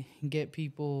to get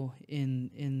people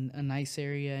in a nice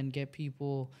area and get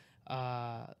people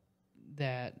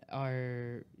that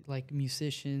are like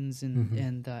musicians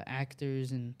and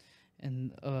actors and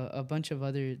a bunch of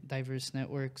other diverse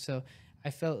networks. So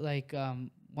I felt like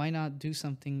why not do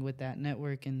something with that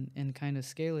network and kind of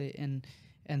scale it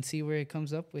and see where it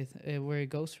comes up with, where it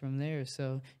goes from there.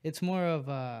 So it's more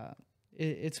of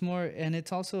it's more, and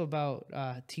it's also about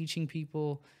teaching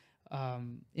people,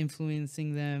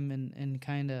 influencing them, and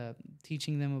kind of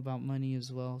teaching them about money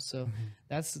as well. So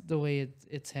that's the way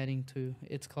it's heading to.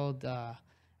 It's called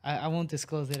I won't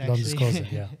disclose it, actually. Don't disclose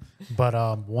it, yeah.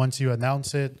 But once you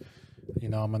announce it, you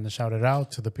know, I'm going to shout it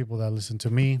out to the people that listen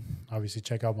to me. Obviously,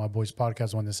 check out my boy's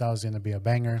podcast. When this out is going to be a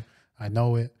banger. I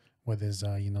know it, with his,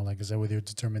 you know, like I said, with your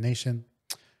determination.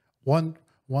 One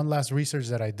last research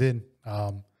that I did,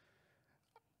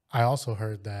 I also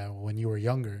heard that when you were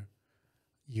younger,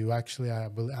 you actually, I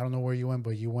don't know where you went,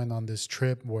 but you went on this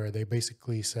trip where they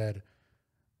basically said,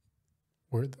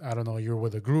 I don't know, you're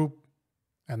with a group,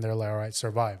 and they're like, all right,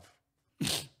 survive.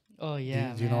 Oh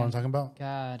yeah, do you know what I'm talking about?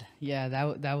 God, yeah,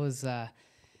 that was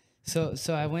so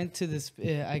I went to this.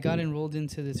 I got enrolled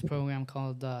into this program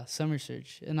called Summer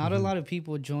Search, and not a lot of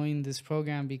people join this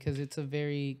program because it's a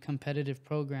very competitive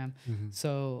program.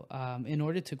 So in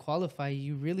order to qualify,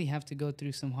 you really have to go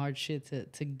through some hard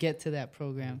shit to get to that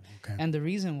program. Okay. And the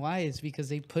reason why is because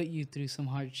they put you through some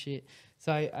hard shit.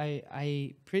 So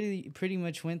I pretty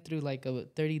much went through like a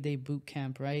 30-day boot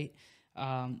camp, right?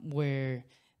 Where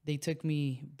they took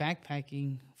me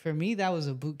backpacking. For me, that was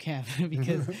a boot camp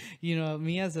because, you know,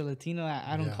 me as a Latino,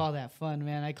 I don't call that fun,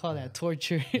 man. I call that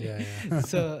torture.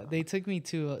 So they took me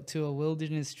to a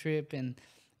wilderness trip, and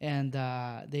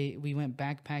we went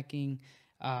backpacking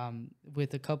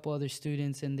with a couple other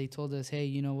students, and they told us, hey,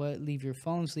 you know what? Leave your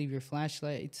phones, leave your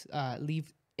flashlights,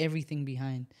 leave everything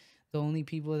behind. The only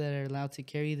people that are allowed to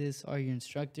carry this are your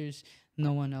instructors,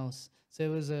 no one else. So it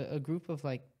was a group of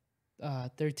like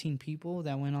 13 people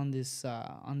that went on this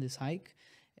hike,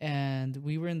 and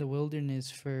we were in the wilderness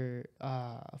for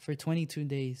 22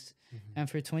 days. And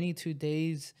for 22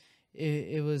 days,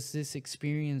 it was this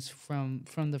experience. From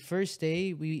the first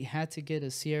day, we had to get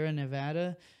a Sierra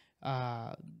Nevada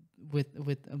by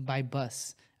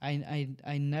bus. I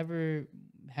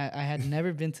had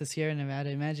never been to Sierra Nevada.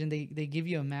 Imagine they give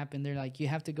you a map and they're like, you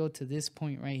have to go to this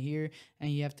point right here,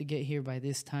 and you have to get here by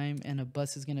this time, and a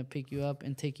bus is gonna pick you up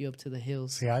and take you up to the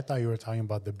hills. See, I thought you were talking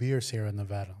about the beer Sierra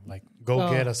Nevada. Like,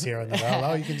 get a Sierra Nevada.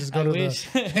 Oh, you can just go to the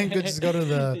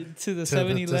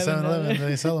 7-Eleven and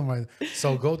they sell them right.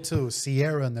 So go to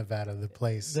Sierra Nevada, the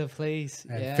place, and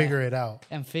figure it out.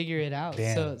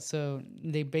 Damn. So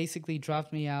they basically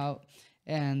dropped me out,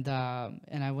 and I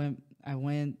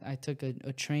took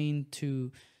a train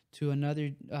to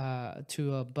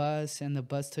a bus, and the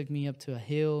bus took me up to a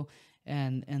hill,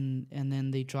 and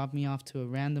then they dropped me off to a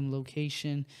random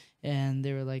location, and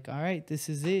they were like, all right, this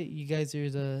is it. You guys are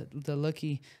the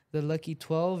lucky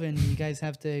 12, and you guys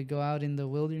have to go out in the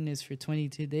wilderness for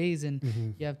 22 days, and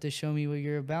you have to show me what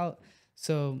you're about.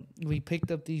 So we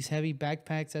picked up these heavy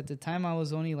backpacks. At the time, I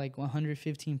was only like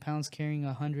 115 pounds carrying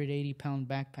a 180-pound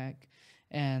backpack,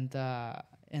 and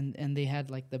they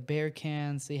had like the bear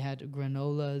cans, they had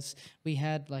granolas, we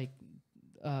had like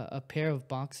a pair of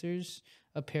boxers,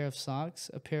 a pair of socks,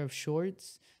 a pair of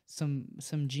shorts, some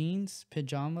jeans,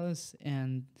 pajamas,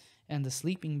 and the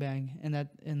sleeping bag, and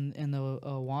the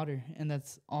water, and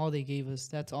that's all they gave us.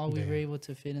 That's all we were able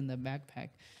to fit in the backpack.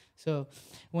 So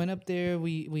went up there,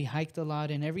 we hiked a lot,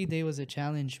 and every day was a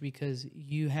challenge because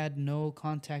you had no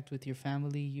contact with your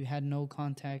family, you had no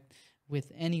contact with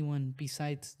anyone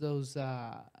besides those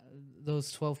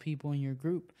 12 people in your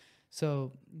group.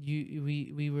 So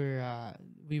we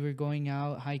were going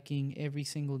out hiking every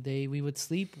single day. We would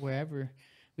sleep wherever.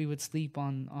 We would sleep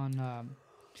on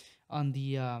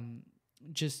the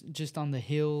just on the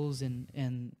hills,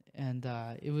 and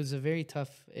it was a very tough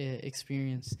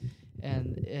experience.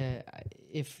 And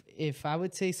if I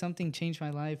would say something changed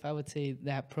my life, I would say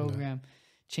that program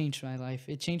changed my life.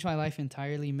 It changed my life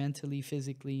entirely, mentally,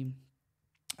 physically.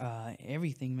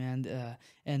 Everything, man.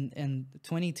 And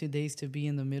 22 days to be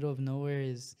in the middle of nowhere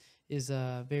is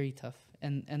very tough.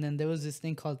 And then there was this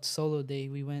thing called solo day.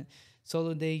 We went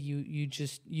solo day.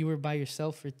 You were by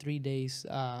yourself for 3 days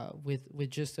with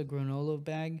just a granola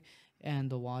bag and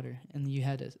the water, and you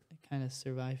had to kind of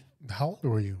survive. How old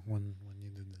were you when you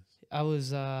did this? I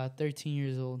was 13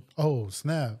 years old. Oh,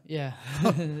 snap. Yeah.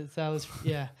 So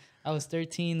I was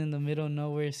 13 in the middle of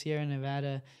nowhere, Sierra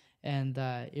Nevada. And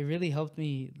it really helped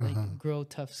me grow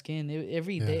tough skin.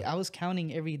 Every day, I was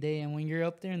counting every day. And when you're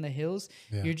up there in the hills,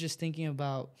 you're just thinking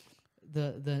about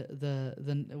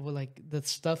well, like the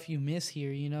stuff you miss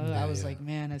here, you know. I was like,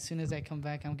 man, as soon as I come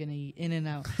back, I'm gonna eat In and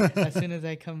Out. As soon as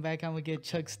I come back, I'm gonna get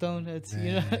Chuck Stone. That's,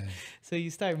 you know. So you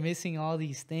start missing all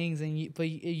these things, and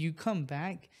you come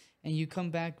back, and you come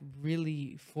back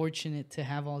really fortunate to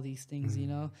have all these things, you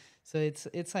know. So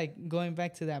it's like going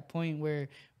back to that point where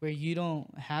you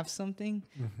don't have something,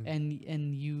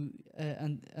 and you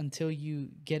until you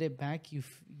get it back,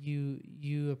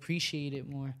 you appreciate it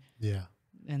more. Yeah.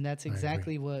 And that's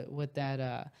exactly what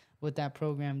that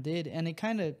program did. And it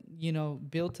kind of, you know,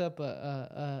 built up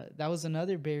that was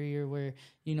another barrier where,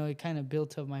 you know, it kind of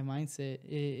built up my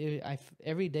mindset.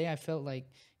 Every day I felt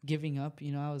like giving up.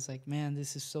 You know, I was like, man,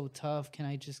 this is so tough. Can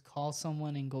I just call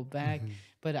someone and go back?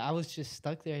 But I was just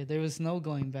stuck there. There was no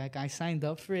going back. I signed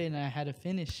up for it and I had to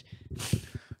finish.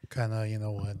 Kind of, you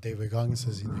know, what David Goggins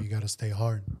says, you know, you got to stay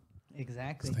hard.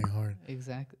 Exactly. Stay hard.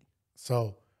 Exactly.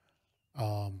 So,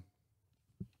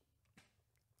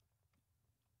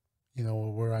 you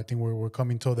know, I think we're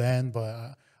coming to the end,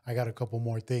 but I got a couple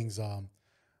more things.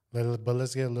 But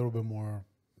let's get a little bit more,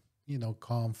 you know,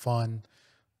 calm, fun.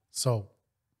 So,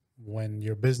 when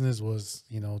your business was,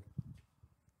 you know,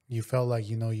 you felt like,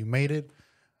 you know, you made it,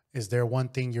 is there one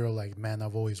thing you're like, man,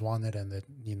 I've always wanted, and that,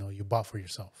 you know, you bought for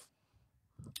yourself?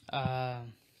 Well,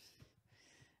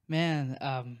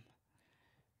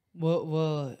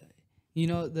 you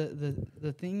know,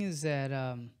 the thing is that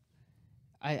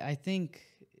I think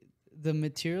the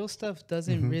material stuff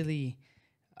doesn't really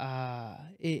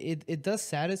it does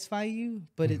satisfy you,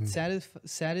 but it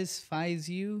satisfies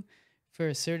you for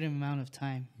a certain amount of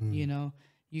time. You know,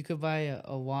 you could buy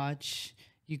a watch,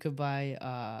 you could buy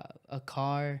a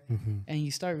car, and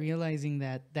you start realizing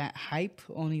that hype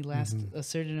only lasts a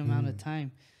certain amount of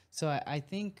time. So I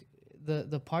think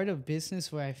the part of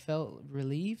business where I felt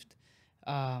relieved,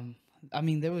 I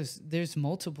mean, there's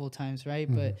multiple times,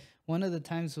 right? But one of the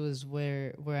times was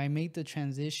where I made the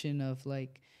transition of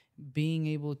like being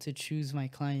able to choose my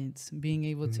clients, being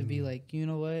able to be like, you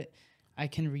know what, I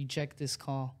can reject this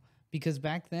call. Because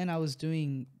back then I was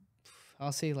doing,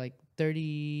 I'll say like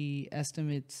 30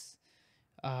 estimates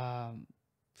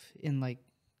in like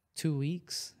 2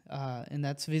 weeks. And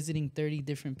that's visiting 30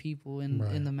 different people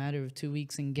in the matter of 2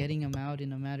 weeks and getting them out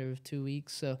in a matter of 2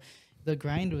 weeks. So the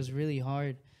grind was really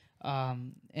hard.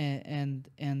 And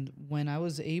when I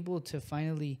was able to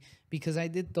finally, because I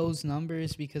did those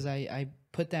numbers, because I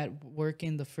put that work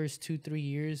in the first 2-3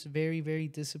 years, very, very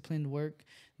disciplined work,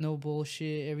 no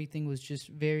bullshit. Everything was just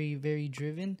very, very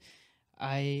driven.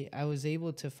 I was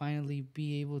able to finally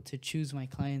be able to choose my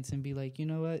clients and be like, you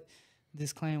know what,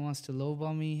 this client wants to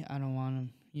lowball me, I don't want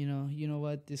him. You know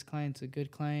what, this client's a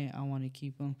good client, I want to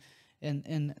keep him.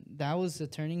 And that was the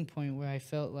turning point where I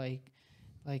felt like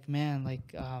man,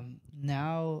 like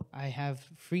now I have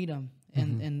freedom,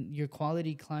 and your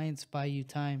quality clients buy you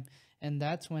time. And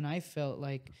that's when I felt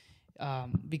like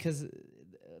because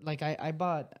like I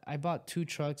bought 2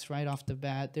 trucks right off the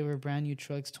bat. They were brand new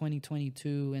trucks,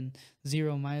 2022 and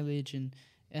 0 mileage,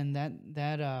 and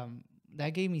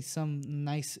that gave me some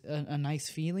a nice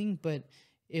feeling, but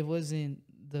it wasn't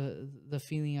the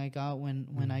feeling I got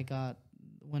when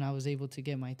I was able to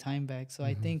get my time back. So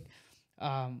I think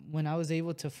when I was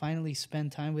able to finally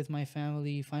spend time with my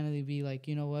family, finally be like,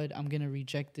 you know what, I'm going to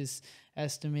reject this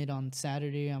estimate on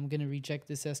Saturday, I'm going to reject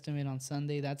this estimate on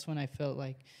Sunday, that's when I felt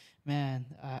like, man,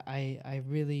 I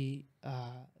really,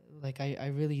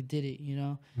 I really did it, you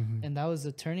know? And that was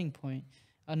a turning point.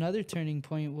 Another turning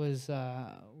point was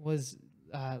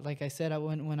like I said,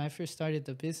 when I first started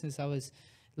the business, I was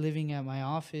living at my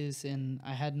office and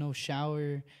I had no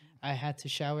shower. I had to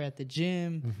shower at the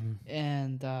gym,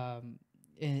 and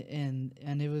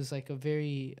it was like a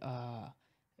very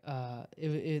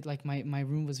like my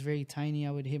room was very tiny.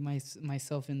 I would hit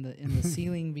myself in the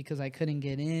ceiling because I couldn't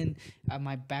get in.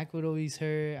 My back would always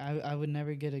hurt. I would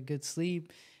never get a good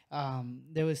sleep.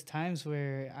 There was times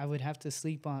where I would have to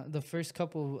sleep on the first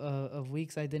couple of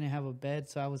weeks. I didn't have a bed,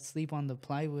 so I would sleep on the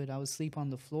plywood. I would sleep on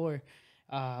the floor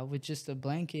with just a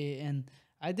blanket. And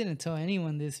I didn't tell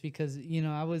anyone this because, you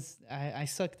know, I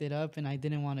sucked it up and I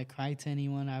didn't want to cry to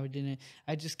anyone.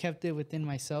 I just kept it within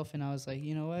myself, and I was like,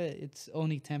 you know what, it's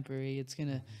only temporary. It's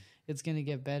gonna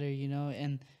get better, you know.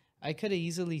 And I could have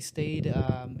easily stayed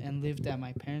and lived at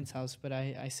my parents' house, but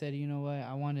I said, you know what,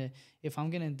 if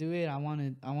I'm gonna do it, I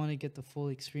wanna get the full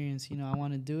experience. You know, I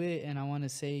wanna do it, and I wanna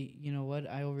say, you know what,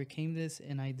 I overcame this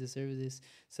and I deserve this.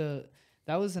 So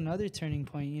that was another turning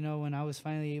point, you know, when I was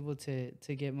finally able to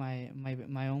get my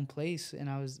own place. And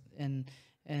I was and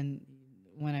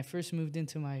when I first moved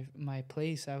into my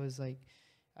place, I was like,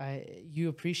 you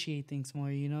appreciate things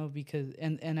more, you know, because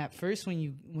and at first when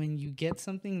you get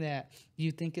something that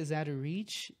you think is out of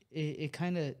reach, it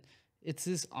kind of, it's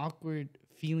this awkward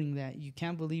feeling that you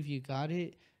can't believe you got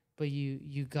it, but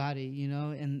you got it, you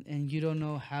know, and you don't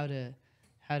know how to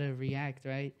react,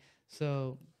 right?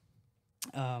 So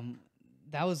um,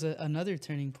 that was another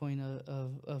turning point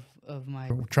of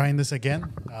my. We're trying this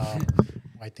again.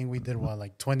 I think we did what,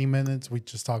 like 20 minutes. We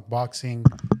just talked boxing,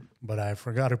 but I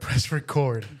forgot to press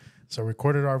record. So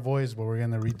recorded our voice, but we're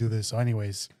gonna redo this. So,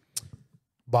 anyways,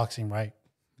 boxing, right?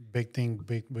 Big thing,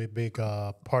 big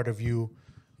part of you.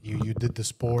 You did the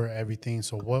sport, everything.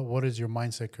 So what is your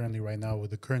mindset currently right now with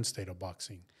the current state of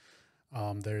boxing?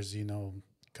 There's,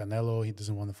 Canelo. He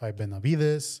doesn't want to fight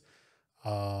Benavides.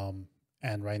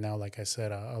 And right now, like I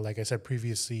said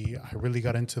previously, I really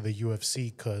got into the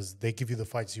UFC because they give you the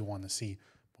fights you want to see.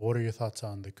 But what are your thoughts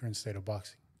on the current state of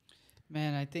boxing?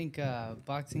 Man, I think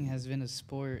boxing has been a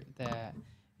sport that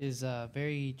is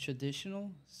very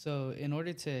traditional. So, in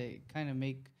order to kind of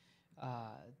make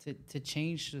to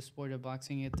change the sport of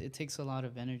boxing, it takes a lot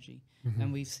of energy,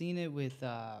 and we've seen it with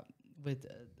the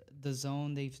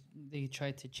zone. They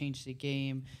tried to change the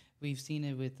game. We've seen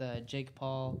it with Jake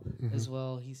Paul as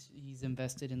well. He's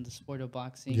invested in the sport of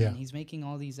boxing, Yeah. and he's making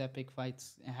all these epic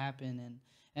fights happen,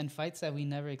 and fights that we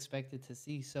never expected to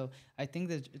see. So I think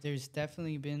that there's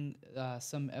definitely been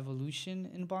some evolution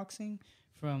in boxing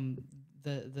from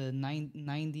the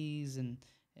 90s and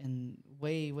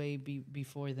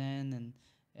before then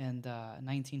and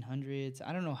 1900s.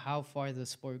 I don't know how far the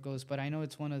sport goes, but I know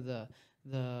it's one of the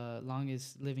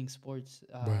longest living sports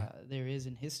Right. there is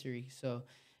in history. So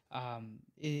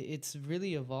it's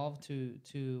really evolved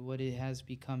to what it has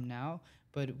become now.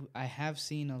 But I have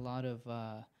seen a lot of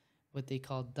what they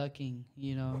call ducking,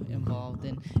 you know, involved.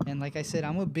 And like I said,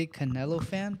 I'm a big Canelo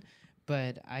fan,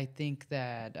 but I think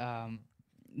that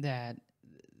that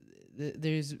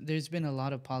there's been a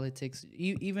lot of politics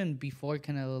even before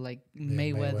Canelo, like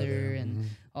Mayweather and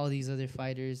all these other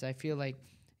fighters. I feel like,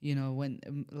 you know,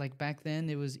 when like back then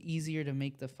it was easier to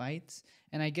make the fights,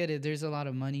 and I get it. There's a lot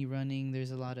of money running.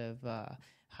 There's a lot of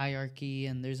hierarchy,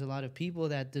 and there's a lot of people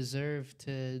that deserve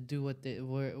to do what they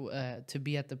were to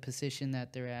be at the position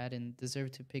that they're at and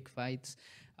deserve to pick fights.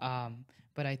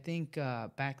 But I think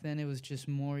back then it was just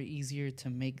more easier to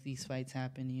make these fights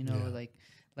happen. You know, Yeah.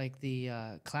 like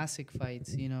the classic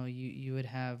fights. You know, you would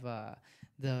have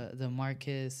the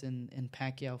Marquez and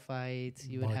Pacquiao fights.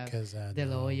 You would Marquez have and De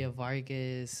La Hoya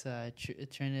Vargas,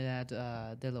 Trinidad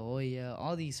De La Hoya.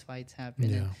 All these fights happen,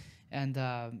 yeah.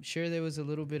 and sure there was a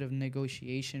little bit of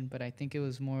negotiation, but I think it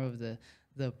was more of the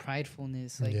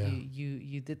pridefulness. Like Yeah.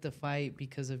 you did the fight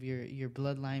because of your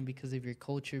bloodline, because of your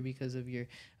culture, because of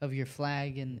your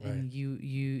flag, and Right. and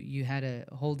you had to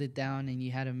hold it down, and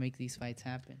you had to make these fights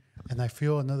happen. And I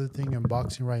feel another thing in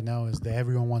boxing right now is that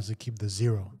everyone wants to keep the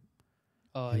zero.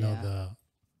 Oh You know, yeah, the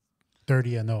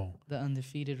 30-0. the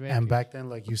undefeated record. And back then,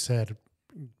 like you said,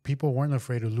 people weren't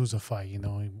afraid to lose a fight. You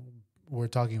know, we're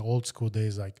talking old school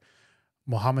days. Like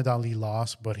Muhammad Ali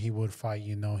lost, but he would fight.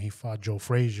 You know, he fought Joe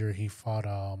Frazier. He fought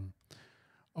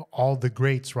all the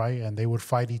greats, right? And they would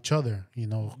fight each other. You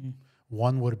know,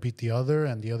 one would beat the other,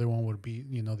 and the other one would beat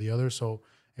the other. So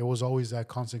it was always that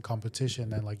constant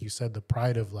competition. And like you said, the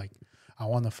pride of like, I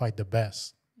want to fight the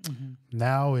best.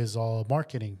 Now is all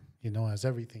marketing. You know, as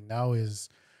everything now is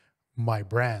my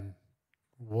brand.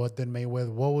 What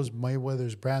was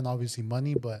Mayweather's brand? Obviously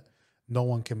money, but no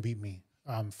one can beat me.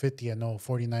 I'm 50-0,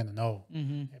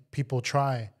 49-0. People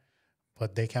try,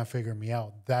 but they can't figure me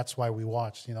out. That's why we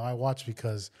watch. You know, I watch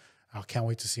because I can't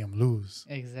wait to see him lose.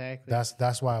 Exactly.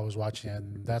 That's why I was watching,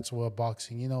 and that's what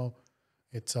boxing. You know,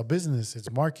 it's a business. It's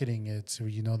marketing. It's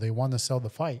they want to sell the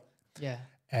fight, Yeah.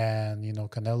 and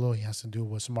Canelo, he has to do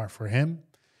what's smart for him.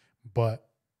 But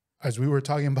as we were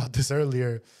talking about this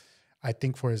earlier, I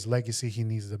think for his legacy, he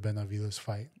needs the Benavides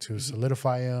fight to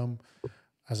solidify him.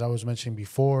 As I was mentioning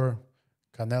before,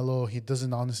 Canelo, he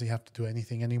doesn't honestly have to do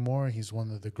anything anymore. He's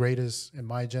one of the greatest in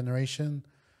my generation.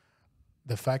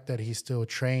 The fact that he still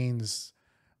trains,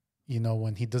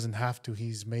 when he doesn't have to,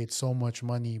 he's made so much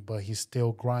money, but he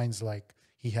still grinds like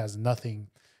he has nothing,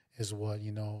 is what,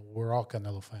 we're all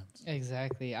Canelo fans.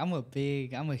 Exactly. I'm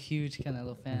a huge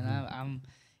Canelo fan.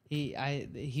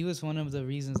 He was one of the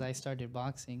reasons I started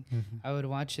boxing. I would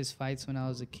watch his fights when I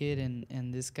was a kid,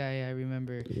 and this guy, I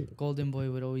remember Golden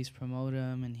Boy would always promote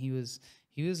him, and he was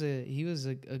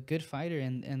a good fighter,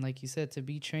 and like you said, to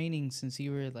be training since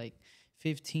you were like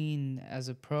 15 as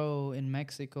a pro in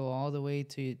Mexico all the way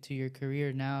to your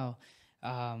career now.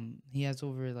 He has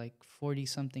over like 40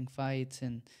 something fights,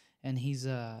 and he's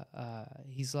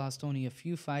lost only a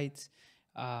few fights.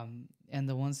 And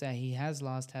the ones that he has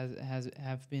lost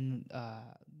have been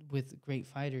with great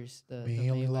fighters. I The mean, he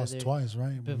only lost Mayweather, twice,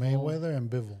 right? Bivol, Mayweather and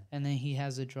Bivol. and then he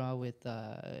has a draw with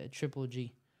Triple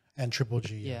G. And Triple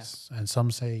G, Yeah. yes. And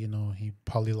some say, he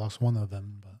probably lost one of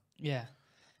them. Yeah.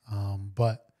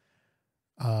 But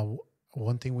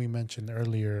one thing we mentioned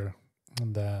earlier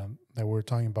that we were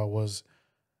talking about was,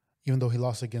 even though he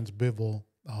lost against Bivol,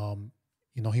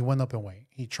 he went up in weight.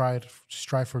 He tried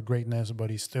strive for greatness, but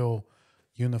he still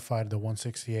unified the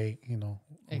 168,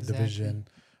 Exactly. division.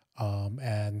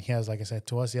 And he has, like I said,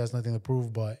 to us, he has nothing to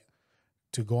prove, but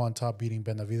to go on top beating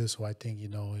Benavides, who I think,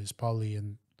 is probably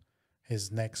in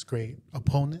his next great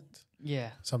opponent.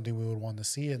 Yeah. Something we would want to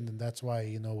see. And that's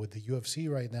why, with the UFC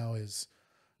right now is,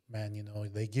 man,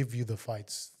 they give you the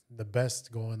fights, the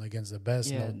best going against the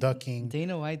best, no ducking.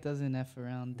 Dana White doesn't F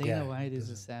around. Dana White is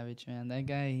doesn't. a savage, man. That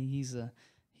guy, he's a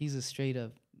straight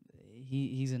up,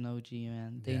 he's an OG,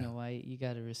 man. Dana White, you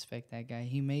got to respect that guy.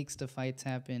 He makes the fights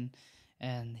happen,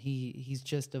 and he's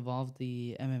just evolved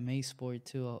the MMA sport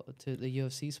to the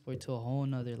UFC sport to a whole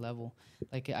nother level.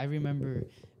 Like, I remember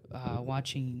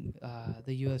watching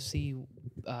the UFC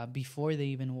before they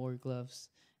even wore gloves.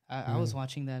 I was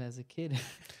watching that as a kid.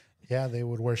 Yeah, they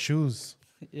would wear shoes.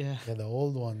 Yeah, the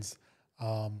old ones.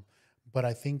 But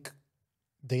I think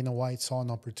Dana White saw an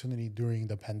opportunity during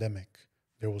the pandemic.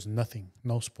 There was nothing,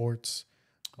 no sports,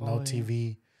 no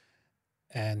TV.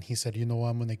 And he said, you know what,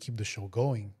 I'm going to keep the show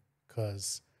going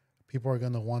because people are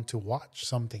going to want to watch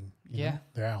something. You know?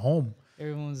 They're at home.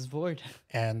 Everyone's bored.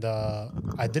 And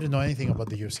I didn't know anything about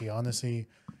the UFC. Honestly,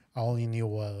 I only knew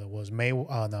was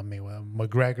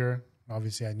McGregor.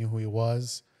 Obviously, I knew who he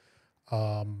was.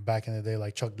 Back in the day,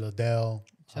 like Chuck Liddell,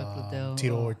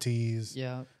 Tito Ortiz,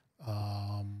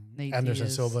 Anderson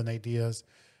Silva, Nate Diaz.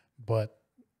 But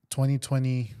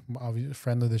 2020,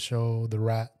 friend of the show, the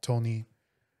Rat, Tony,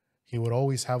 he would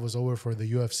always have us over for the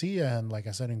UFC. And like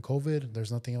I said, in COVID,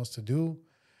 there's nothing else to do.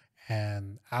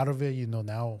 And out of it,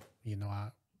 now,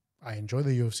 I enjoy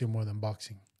the UFC more than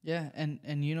boxing. Yeah,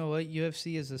 and you know what?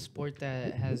 UFC is a sport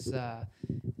that has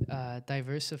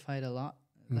diversified a lot.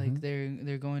 Like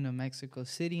they're going to Mexico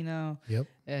City now. Yep.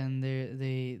 And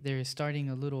they're starting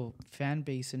a little fan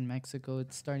base in Mexico.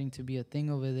 It's starting to be a thing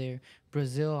over there.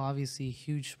 Brazil, obviously,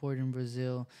 huge sport in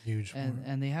Brazil. Huge sport.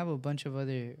 And they have a bunch of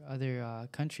other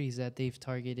countries that they've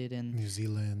targeted, and New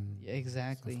Zealand.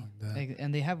 Exactly. Like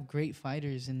and they have great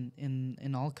fighters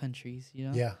in all countries,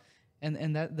 Yeah.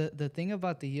 And that the thing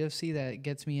about the UFC that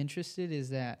gets me interested is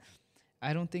that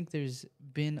I don't think there's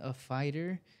been a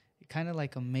fighter kind of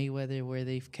like a Mayweather where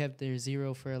they've kept their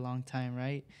zero for a long time,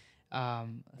 right?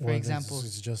 For example,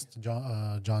 it's just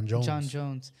John Jones. John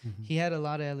Jones. He had a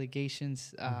lot of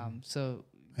allegations. So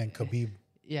and Khabib.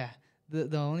 Yeah.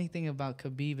 The only thing about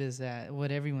Khabib is that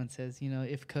what everyone says,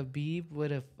 if Khabib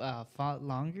would have fought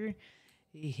longer,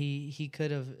 he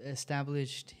could have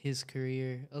established his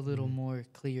career a little more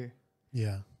clear.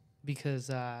 Yeah.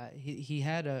 Because he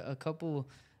had a couple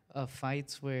of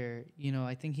fights where,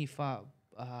 I think he fought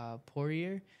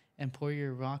Poirier, and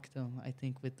Poirier rocked him, I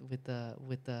think, with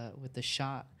the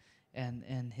shot,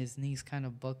 and his knees kind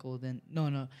of buckled. And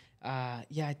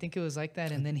I think it was like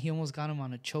that. And then he almost got him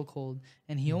on a chokehold,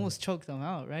 and he almost choked him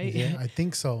out, right? Yeah, I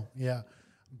think so. Yeah,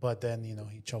 but then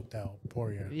he choked out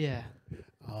Poirier. Yeah.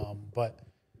 But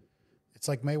it's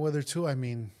like Mayweather too. I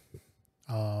mean,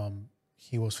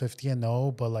 he was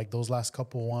 50-0, but like those last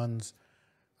couple ones,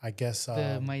 I guess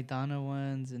the Maidana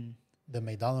ones and. The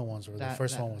Maidana ones were the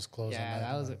first one was close. Yeah,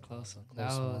 that was a close one.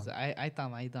 I thought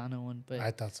Maidana one, but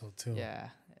I thought so too. Yeah.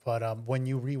 But when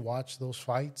you rewatch those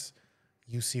fights,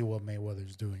 you see what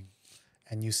Mayweather's doing,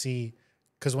 and you see,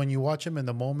 because when you watch him in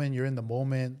the moment, you're in the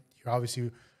moment. You're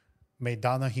obviously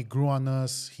Maidana. He grew on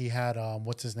us. He had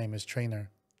what's his name? His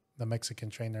trainer, the Mexican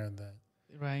trainer,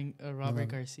 Robert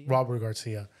Garcia. Robert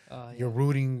Garcia. You're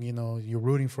rooting. You're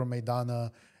rooting for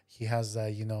Maidana. He has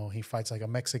that. He fights like a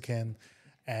Mexican.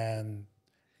 And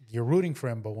you're rooting for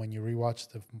him, but when you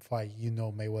rewatch the fight,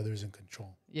 Mayweather's in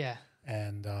control. Yeah.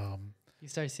 And you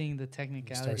start seeing the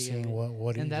technicality. You start seeing of it.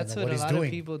 what and that's what a lot doing.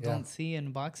 Of people don't see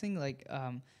in boxing. Like,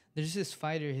 there's this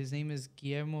fighter. His name is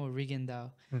Guillermo Rigondeaux,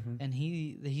 and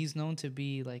he's known to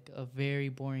be like a very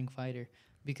boring fighter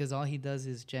because all he does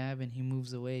is jab and he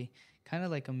moves away. Kind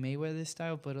of like a Mayweather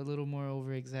style, but a little more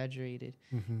over exaggerated.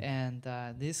 And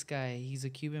this guy, he's a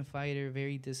Cuban fighter,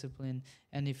 very disciplined.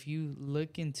 And if you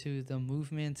look into the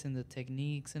movements and the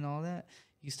techniques and all that,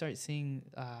 you start seeing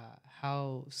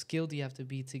how skilled you have to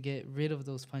be to get rid of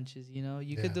those punches.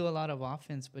 You could do a lot of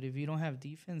offense, but if you don't have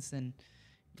defense, then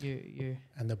you're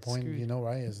and the point, screwed.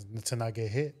 Right, is to not get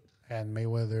hit. And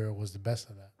Mayweather was the best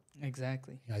of that.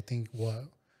 Exactly. I think what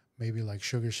maybe like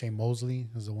Sugar Shane Mosley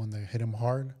is the one that hit him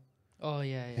hard. Oh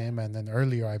yeah, yeah. Him, and then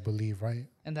earlier, I believe, right?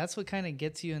 And that's what kind of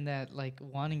gets you in that like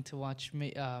wanting to watch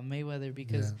Mayweather,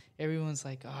 because everyone's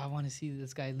like, oh, I want to see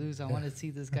this guy lose. I want to see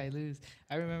this guy lose.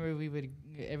 I remember we would,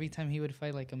 every time he would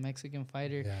fight like a Mexican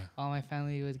fighter, all my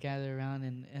family would gather around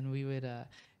and we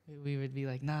would be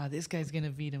like, nah, this guy's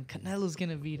gonna beat him. Canelo's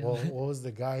gonna beat him. Well, what was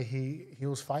the guy? He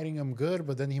was fighting him good,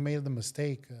 but then he made the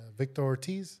mistake. Victor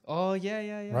Ortiz. Oh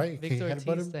yeah. Right, Victor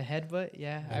Ortiz, the headbutt.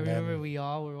 Yeah, And I remember we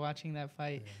all were watching that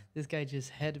fight. Yeah. This guy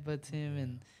just headbutts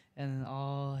him, and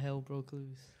all hell broke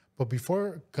loose. But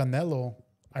before Canelo,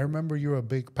 I remember you were a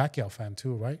big Pacquiao fan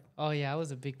too, right? Oh yeah, I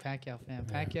was a big Pacquiao fan.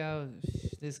 Yeah. Pacquiao,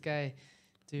 this guy,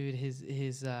 dude,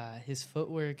 his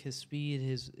footwork, his speed,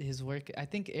 his work. I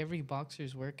think every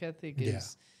boxer's work ethic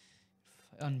is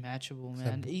unmatchable,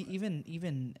 man.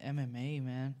 Even MMA,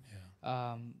 man.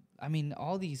 Yeah. I mean,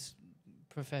 all these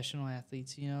professional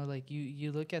athletes, you know, like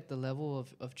you look at the level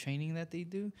of training that they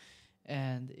do,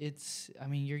 and I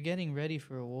mean, you're getting ready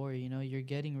for a war, you know, you're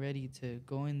getting ready to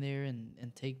go in there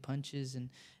and take punches, and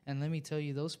let me tell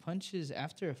you, those punches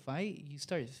after a fight, you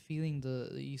start feeling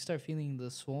the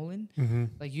swollen. Mm-hmm.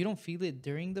 Like, you don't feel it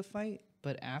during the fight,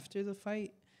 but after the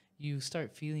fight, you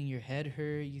start feeling your head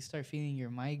hurt, you start feeling your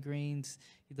migraines,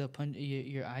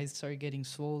 your eyes start getting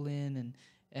swollen,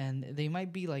 and they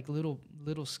might be like little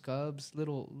scubs,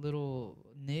 little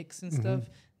nicks and stuff.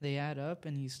 They add up,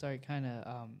 and you start kind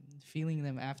of feeling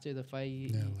them after the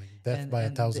fight. Like death by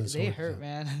 1,000 swords. They hurt,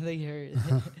 man. They hurt.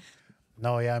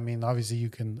 No, yeah, I mean, obviously you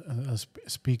can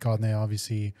speak on it.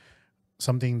 Obviously,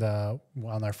 something that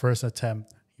on our first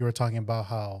attempt, you were talking about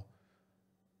how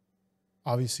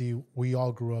obviously we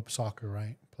all grew up soccer,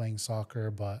 right? Playing soccer,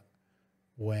 but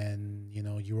when, you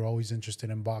know, you were always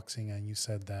interested in boxing, and you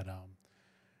said that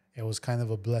it was kind of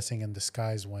a blessing in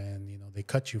disguise when, you know, they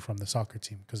cut you from the soccer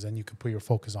team, because then you could put your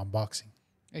focus on boxing.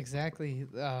 Exactly.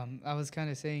 I was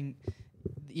kind of saying,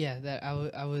 that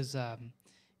I was,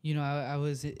 you know, I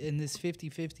was in this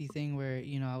 50-50 thing where,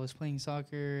 you know, I was playing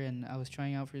soccer and I was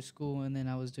trying out for school, and then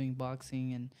I was doing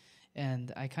boxing,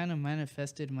 and I kind of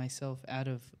manifested myself out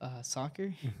of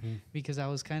soccer because I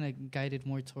was kind of guided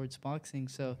more towards boxing.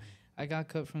 So I got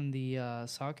cut from the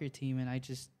soccer team, and I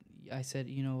said,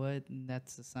 you know what,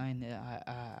 that's a sign.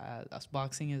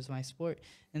 Boxing is my sport.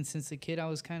 And since a kid, I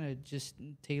was kind of just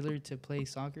tailored to play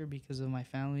soccer because of my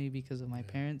family, because of my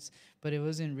parents. But it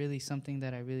wasn't really something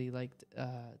that I really liked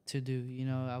to do. You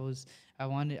know,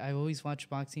 I always watched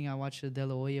boxing. I watched the De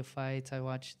La Hoya fights. I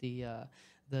watched the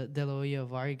De La Hoya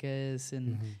Vargas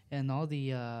and all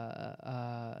the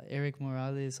Eric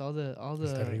Morales, all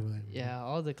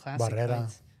the classic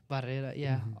fights.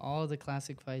 Barrera, all the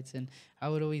classic fights, and I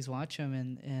would always watch them,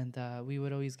 and we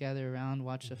would always gather around,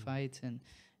 watch the fights,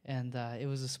 and it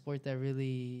was a sport that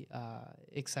really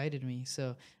excited me.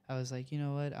 So I was like, you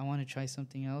know what, I want to try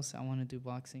something else. I want to do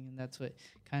boxing, and that's what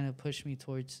kind of pushed me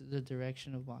towards the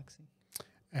direction of boxing.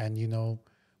 And you know,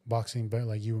 boxing, but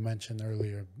like you mentioned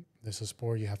earlier, this is a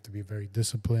sport. You have to be very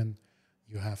disciplined.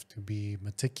 You have to be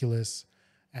meticulous,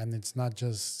 and it's not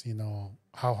just, you know,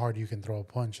 how hard you can throw a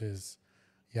punch.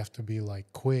 You have to be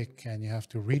like quick, and you have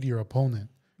to read your opponent,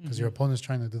 because your opponent's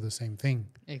trying to do the same thing.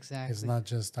 Exactly. It's not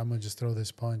just, I'm going to just throw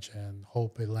this punch and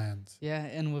hope it lands. Yeah,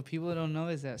 and what people don't know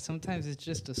is that sometimes it's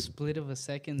just a split of a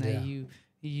second that you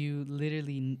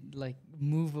literally like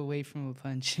move away from a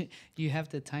punch. You have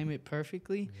to time it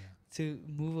perfectly to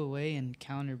move away and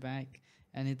counter back.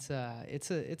 And it's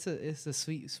a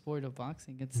sweet sport of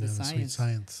boxing. It's a science. Sweet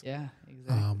science. Yeah,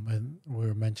 exactly. And we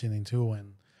were mentioning too,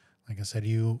 when, like I said,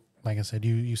 you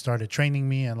started training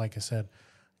me, and like I said,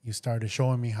 you started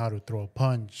showing me how to throw a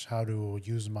punch, how to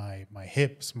use my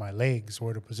hips, my legs,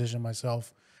 where to position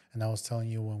myself. And I was telling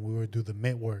you when we would do the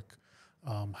mitt work,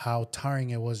 how tiring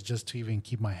it was just to even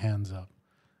keep my hands up,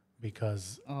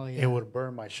 because it would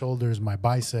burn my shoulders, my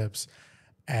biceps,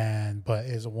 but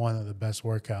it's one of the best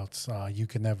workouts you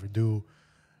can ever do,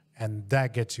 and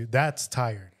that's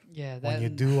tired. Yeah, when you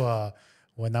do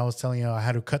when I was telling you I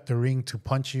had to cut the ring to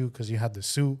punch you because you had the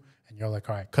suit, and you're like,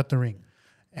 all right, cut the ring.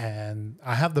 And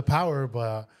I have the power,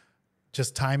 but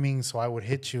just timing, so I would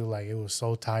hit you, like, it was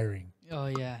so tiring. Oh,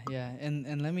 yeah.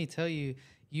 And let me tell you,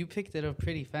 you picked it up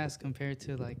pretty fast compared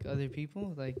to, like, other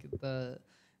people. Like,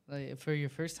 for your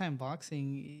first time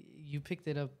boxing, you picked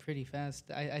it up pretty fast.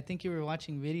 I think you were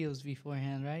watching videos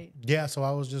beforehand, right? Yeah, so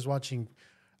I was just watching.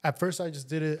 At first, I just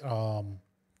did it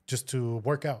just to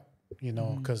work out. You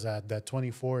know, because at that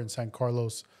 24 in San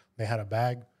Carlos, they had a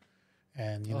bag.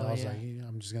 And, you know, I was like,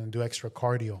 I'm just going to do extra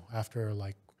cardio after,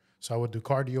 like, so I would do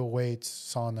cardio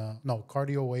weights,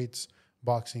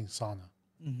 boxing, sauna.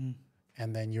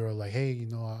 and then you're like, hey,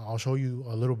 I'll show you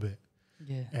a little bit.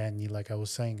 Yeah. And like I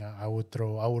was saying, I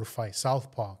would fight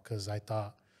southpaw because I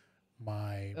thought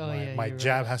my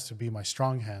jab has to be my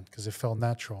strong hand because it felt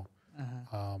natural.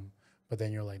 But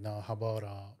then you're like, no, how about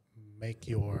make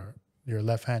your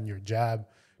left hand your jab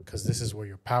because this is where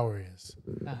your power is.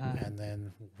 And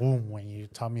then boom, when you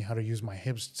taught me how to use my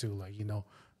hips to like,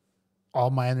 all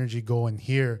my energy go in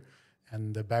here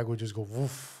and the bag would just go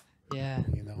woof. Yeah.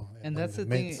 And that's the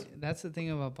thing. mitts. That's the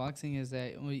thing about boxing is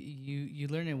that you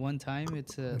learn it one time.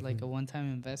 It's like a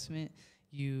one-time investment.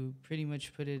 You pretty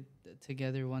much put it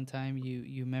together one time.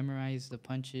 You memorize the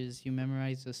punches. You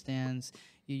memorize the stands.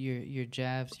 Your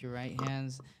jabs, your right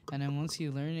hands, and then once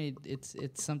you learn it,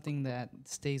 it's something that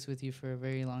stays with you for a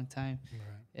very long time.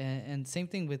 Right. And same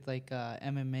thing with like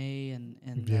MMA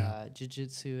and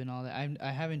jiu-jitsu and all that.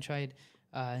 I haven't tried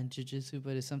jiu-jitsu,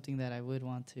 but it's something that I would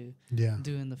want to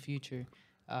do in the future.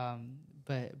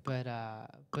 But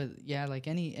yeah, like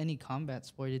any combat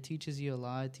sport, it teaches you a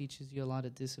lot. It teaches you a lot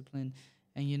of discipline,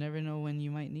 and you never know when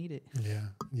you might need it.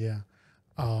 Yeah.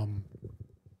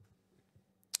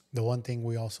 The one thing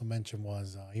we also mentioned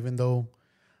was even though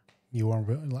you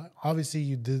weren't obviously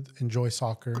you did enjoy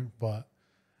soccer, but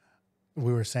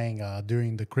we were saying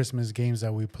during the Christmas games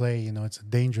that we play, it's a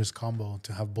dangerous combo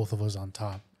to have both of us on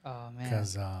top. Oh man!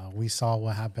 Because we saw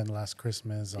what happened last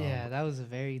Christmas. Yeah, that was a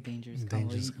very dangerous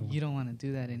combo. You don't want to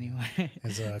do that anymore.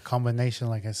 It's a combination,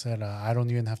 like I said. I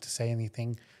don't even have to say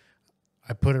anything.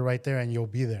 I put it right there, and you'll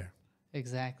be there.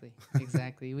 Exactly.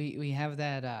 We have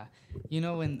that.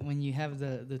 When you have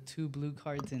the two blue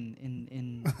cards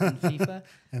in FIFA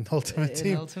and Ultimate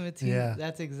Team. Yeah,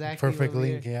 that's exactly perfect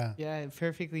link. Yeah,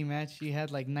 perfectly matched. You had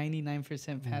like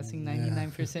 99% passing,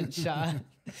 99% shot,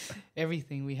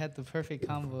 everything. We had the perfect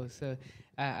combo. So,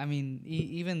 I mean,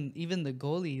 even the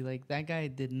goalie, like that guy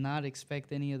did not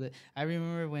expect any of the. I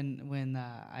remember when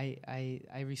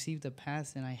I received a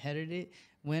pass and I headed it.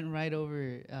 Went right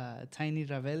over Tiny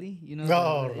Ravelli,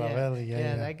 Ravelli,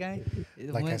 yeah, that guy.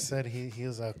 Like I said, he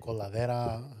was a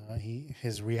coladera.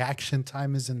 His reaction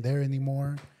time isn't there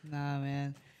anymore. Nah,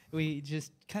 man. We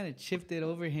just kind of chipped it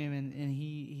over him, and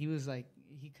he was like,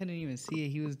 he couldn't even see it.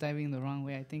 He was diving the wrong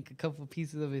way. I think a couple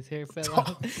pieces of his hair fell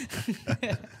out.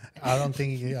 I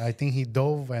think he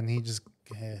dove and he just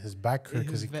his back hurt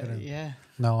because he couldn't. Yeah.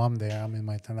 No, I'm there. I'm in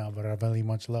my turnout, but Ravelli,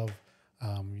 much love.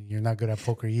 You're not good at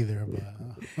poker either,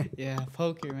 but yeah,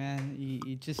 poker, man.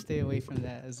 You just stay away from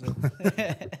that as well.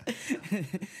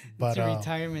 But it's a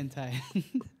retirement time.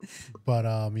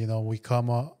 But we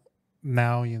come up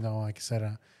now. Like I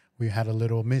said, we had a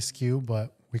little miscue,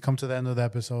 but we come to the end of the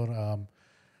episode.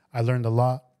 I learned a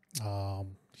lot.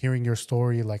 Hearing your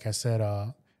story, like I said,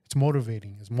 it's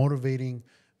motivating. It's motivating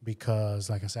because,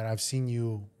 like I said, I've seen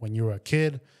you when you were a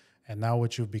kid, and now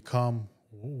what you've become.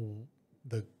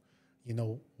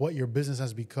 What your business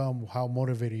has become, how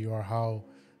motivated you are, how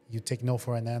you take no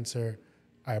for an answer.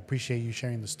 I appreciate you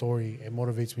sharing the story. It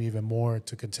motivates me even more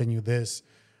to continue this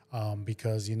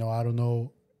because, I don't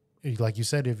know, like you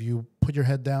said, if you put your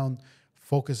head down,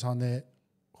 focus on it,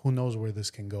 who knows where this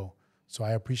can go. So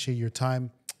I appreciate your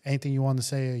time. Anything you want to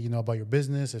say, about your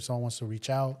business, if someone wants to reach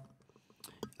out?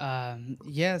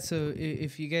 So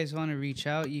if you guys want to reach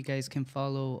out, you guys can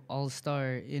follow All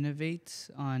Star Innovates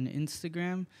on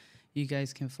Instagram. You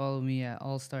guys can follow me at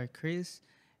All-Star Chris,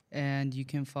 and you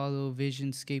can follow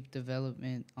Visionscape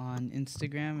Development on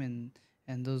Instagram,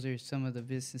 and those are some of the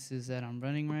businesses that I'm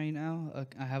running right now.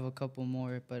 I have a couple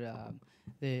more, but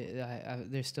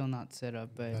they're still not set up.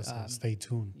 But stay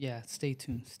tuned. Yeah, stay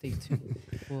tuned.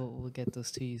 We'll get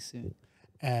those to you soon.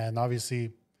 And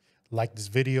obviously, like this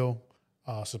video,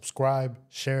 subscribe,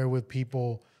 share it with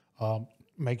people.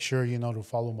 Make sure, to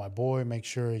follow my boy. Make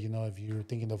sure, if you're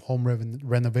thinking of home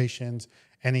renovations,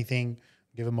 anything,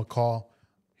 give him a call.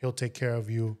 He'll take care of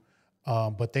you.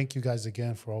 But thank you guys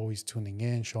again for always tuning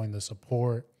in, showing the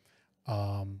support.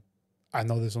 I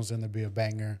know this one's going to be a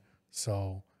banger.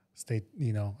 So stay,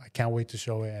 I can't wait to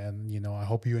show it. And, I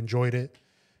hope you enjoyed it.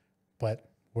 But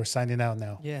we're signing out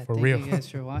now. Yeah, for real. Thank you guys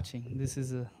for watching. This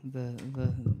is the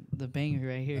banger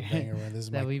right here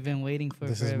that we've been waiting for a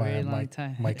very long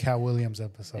time. My Cat Williams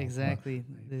episode. Exactly.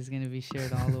 This is going to be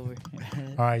shared all over.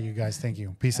 All right, you guys. Thank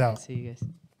you. Peace out. See you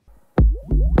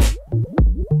guys.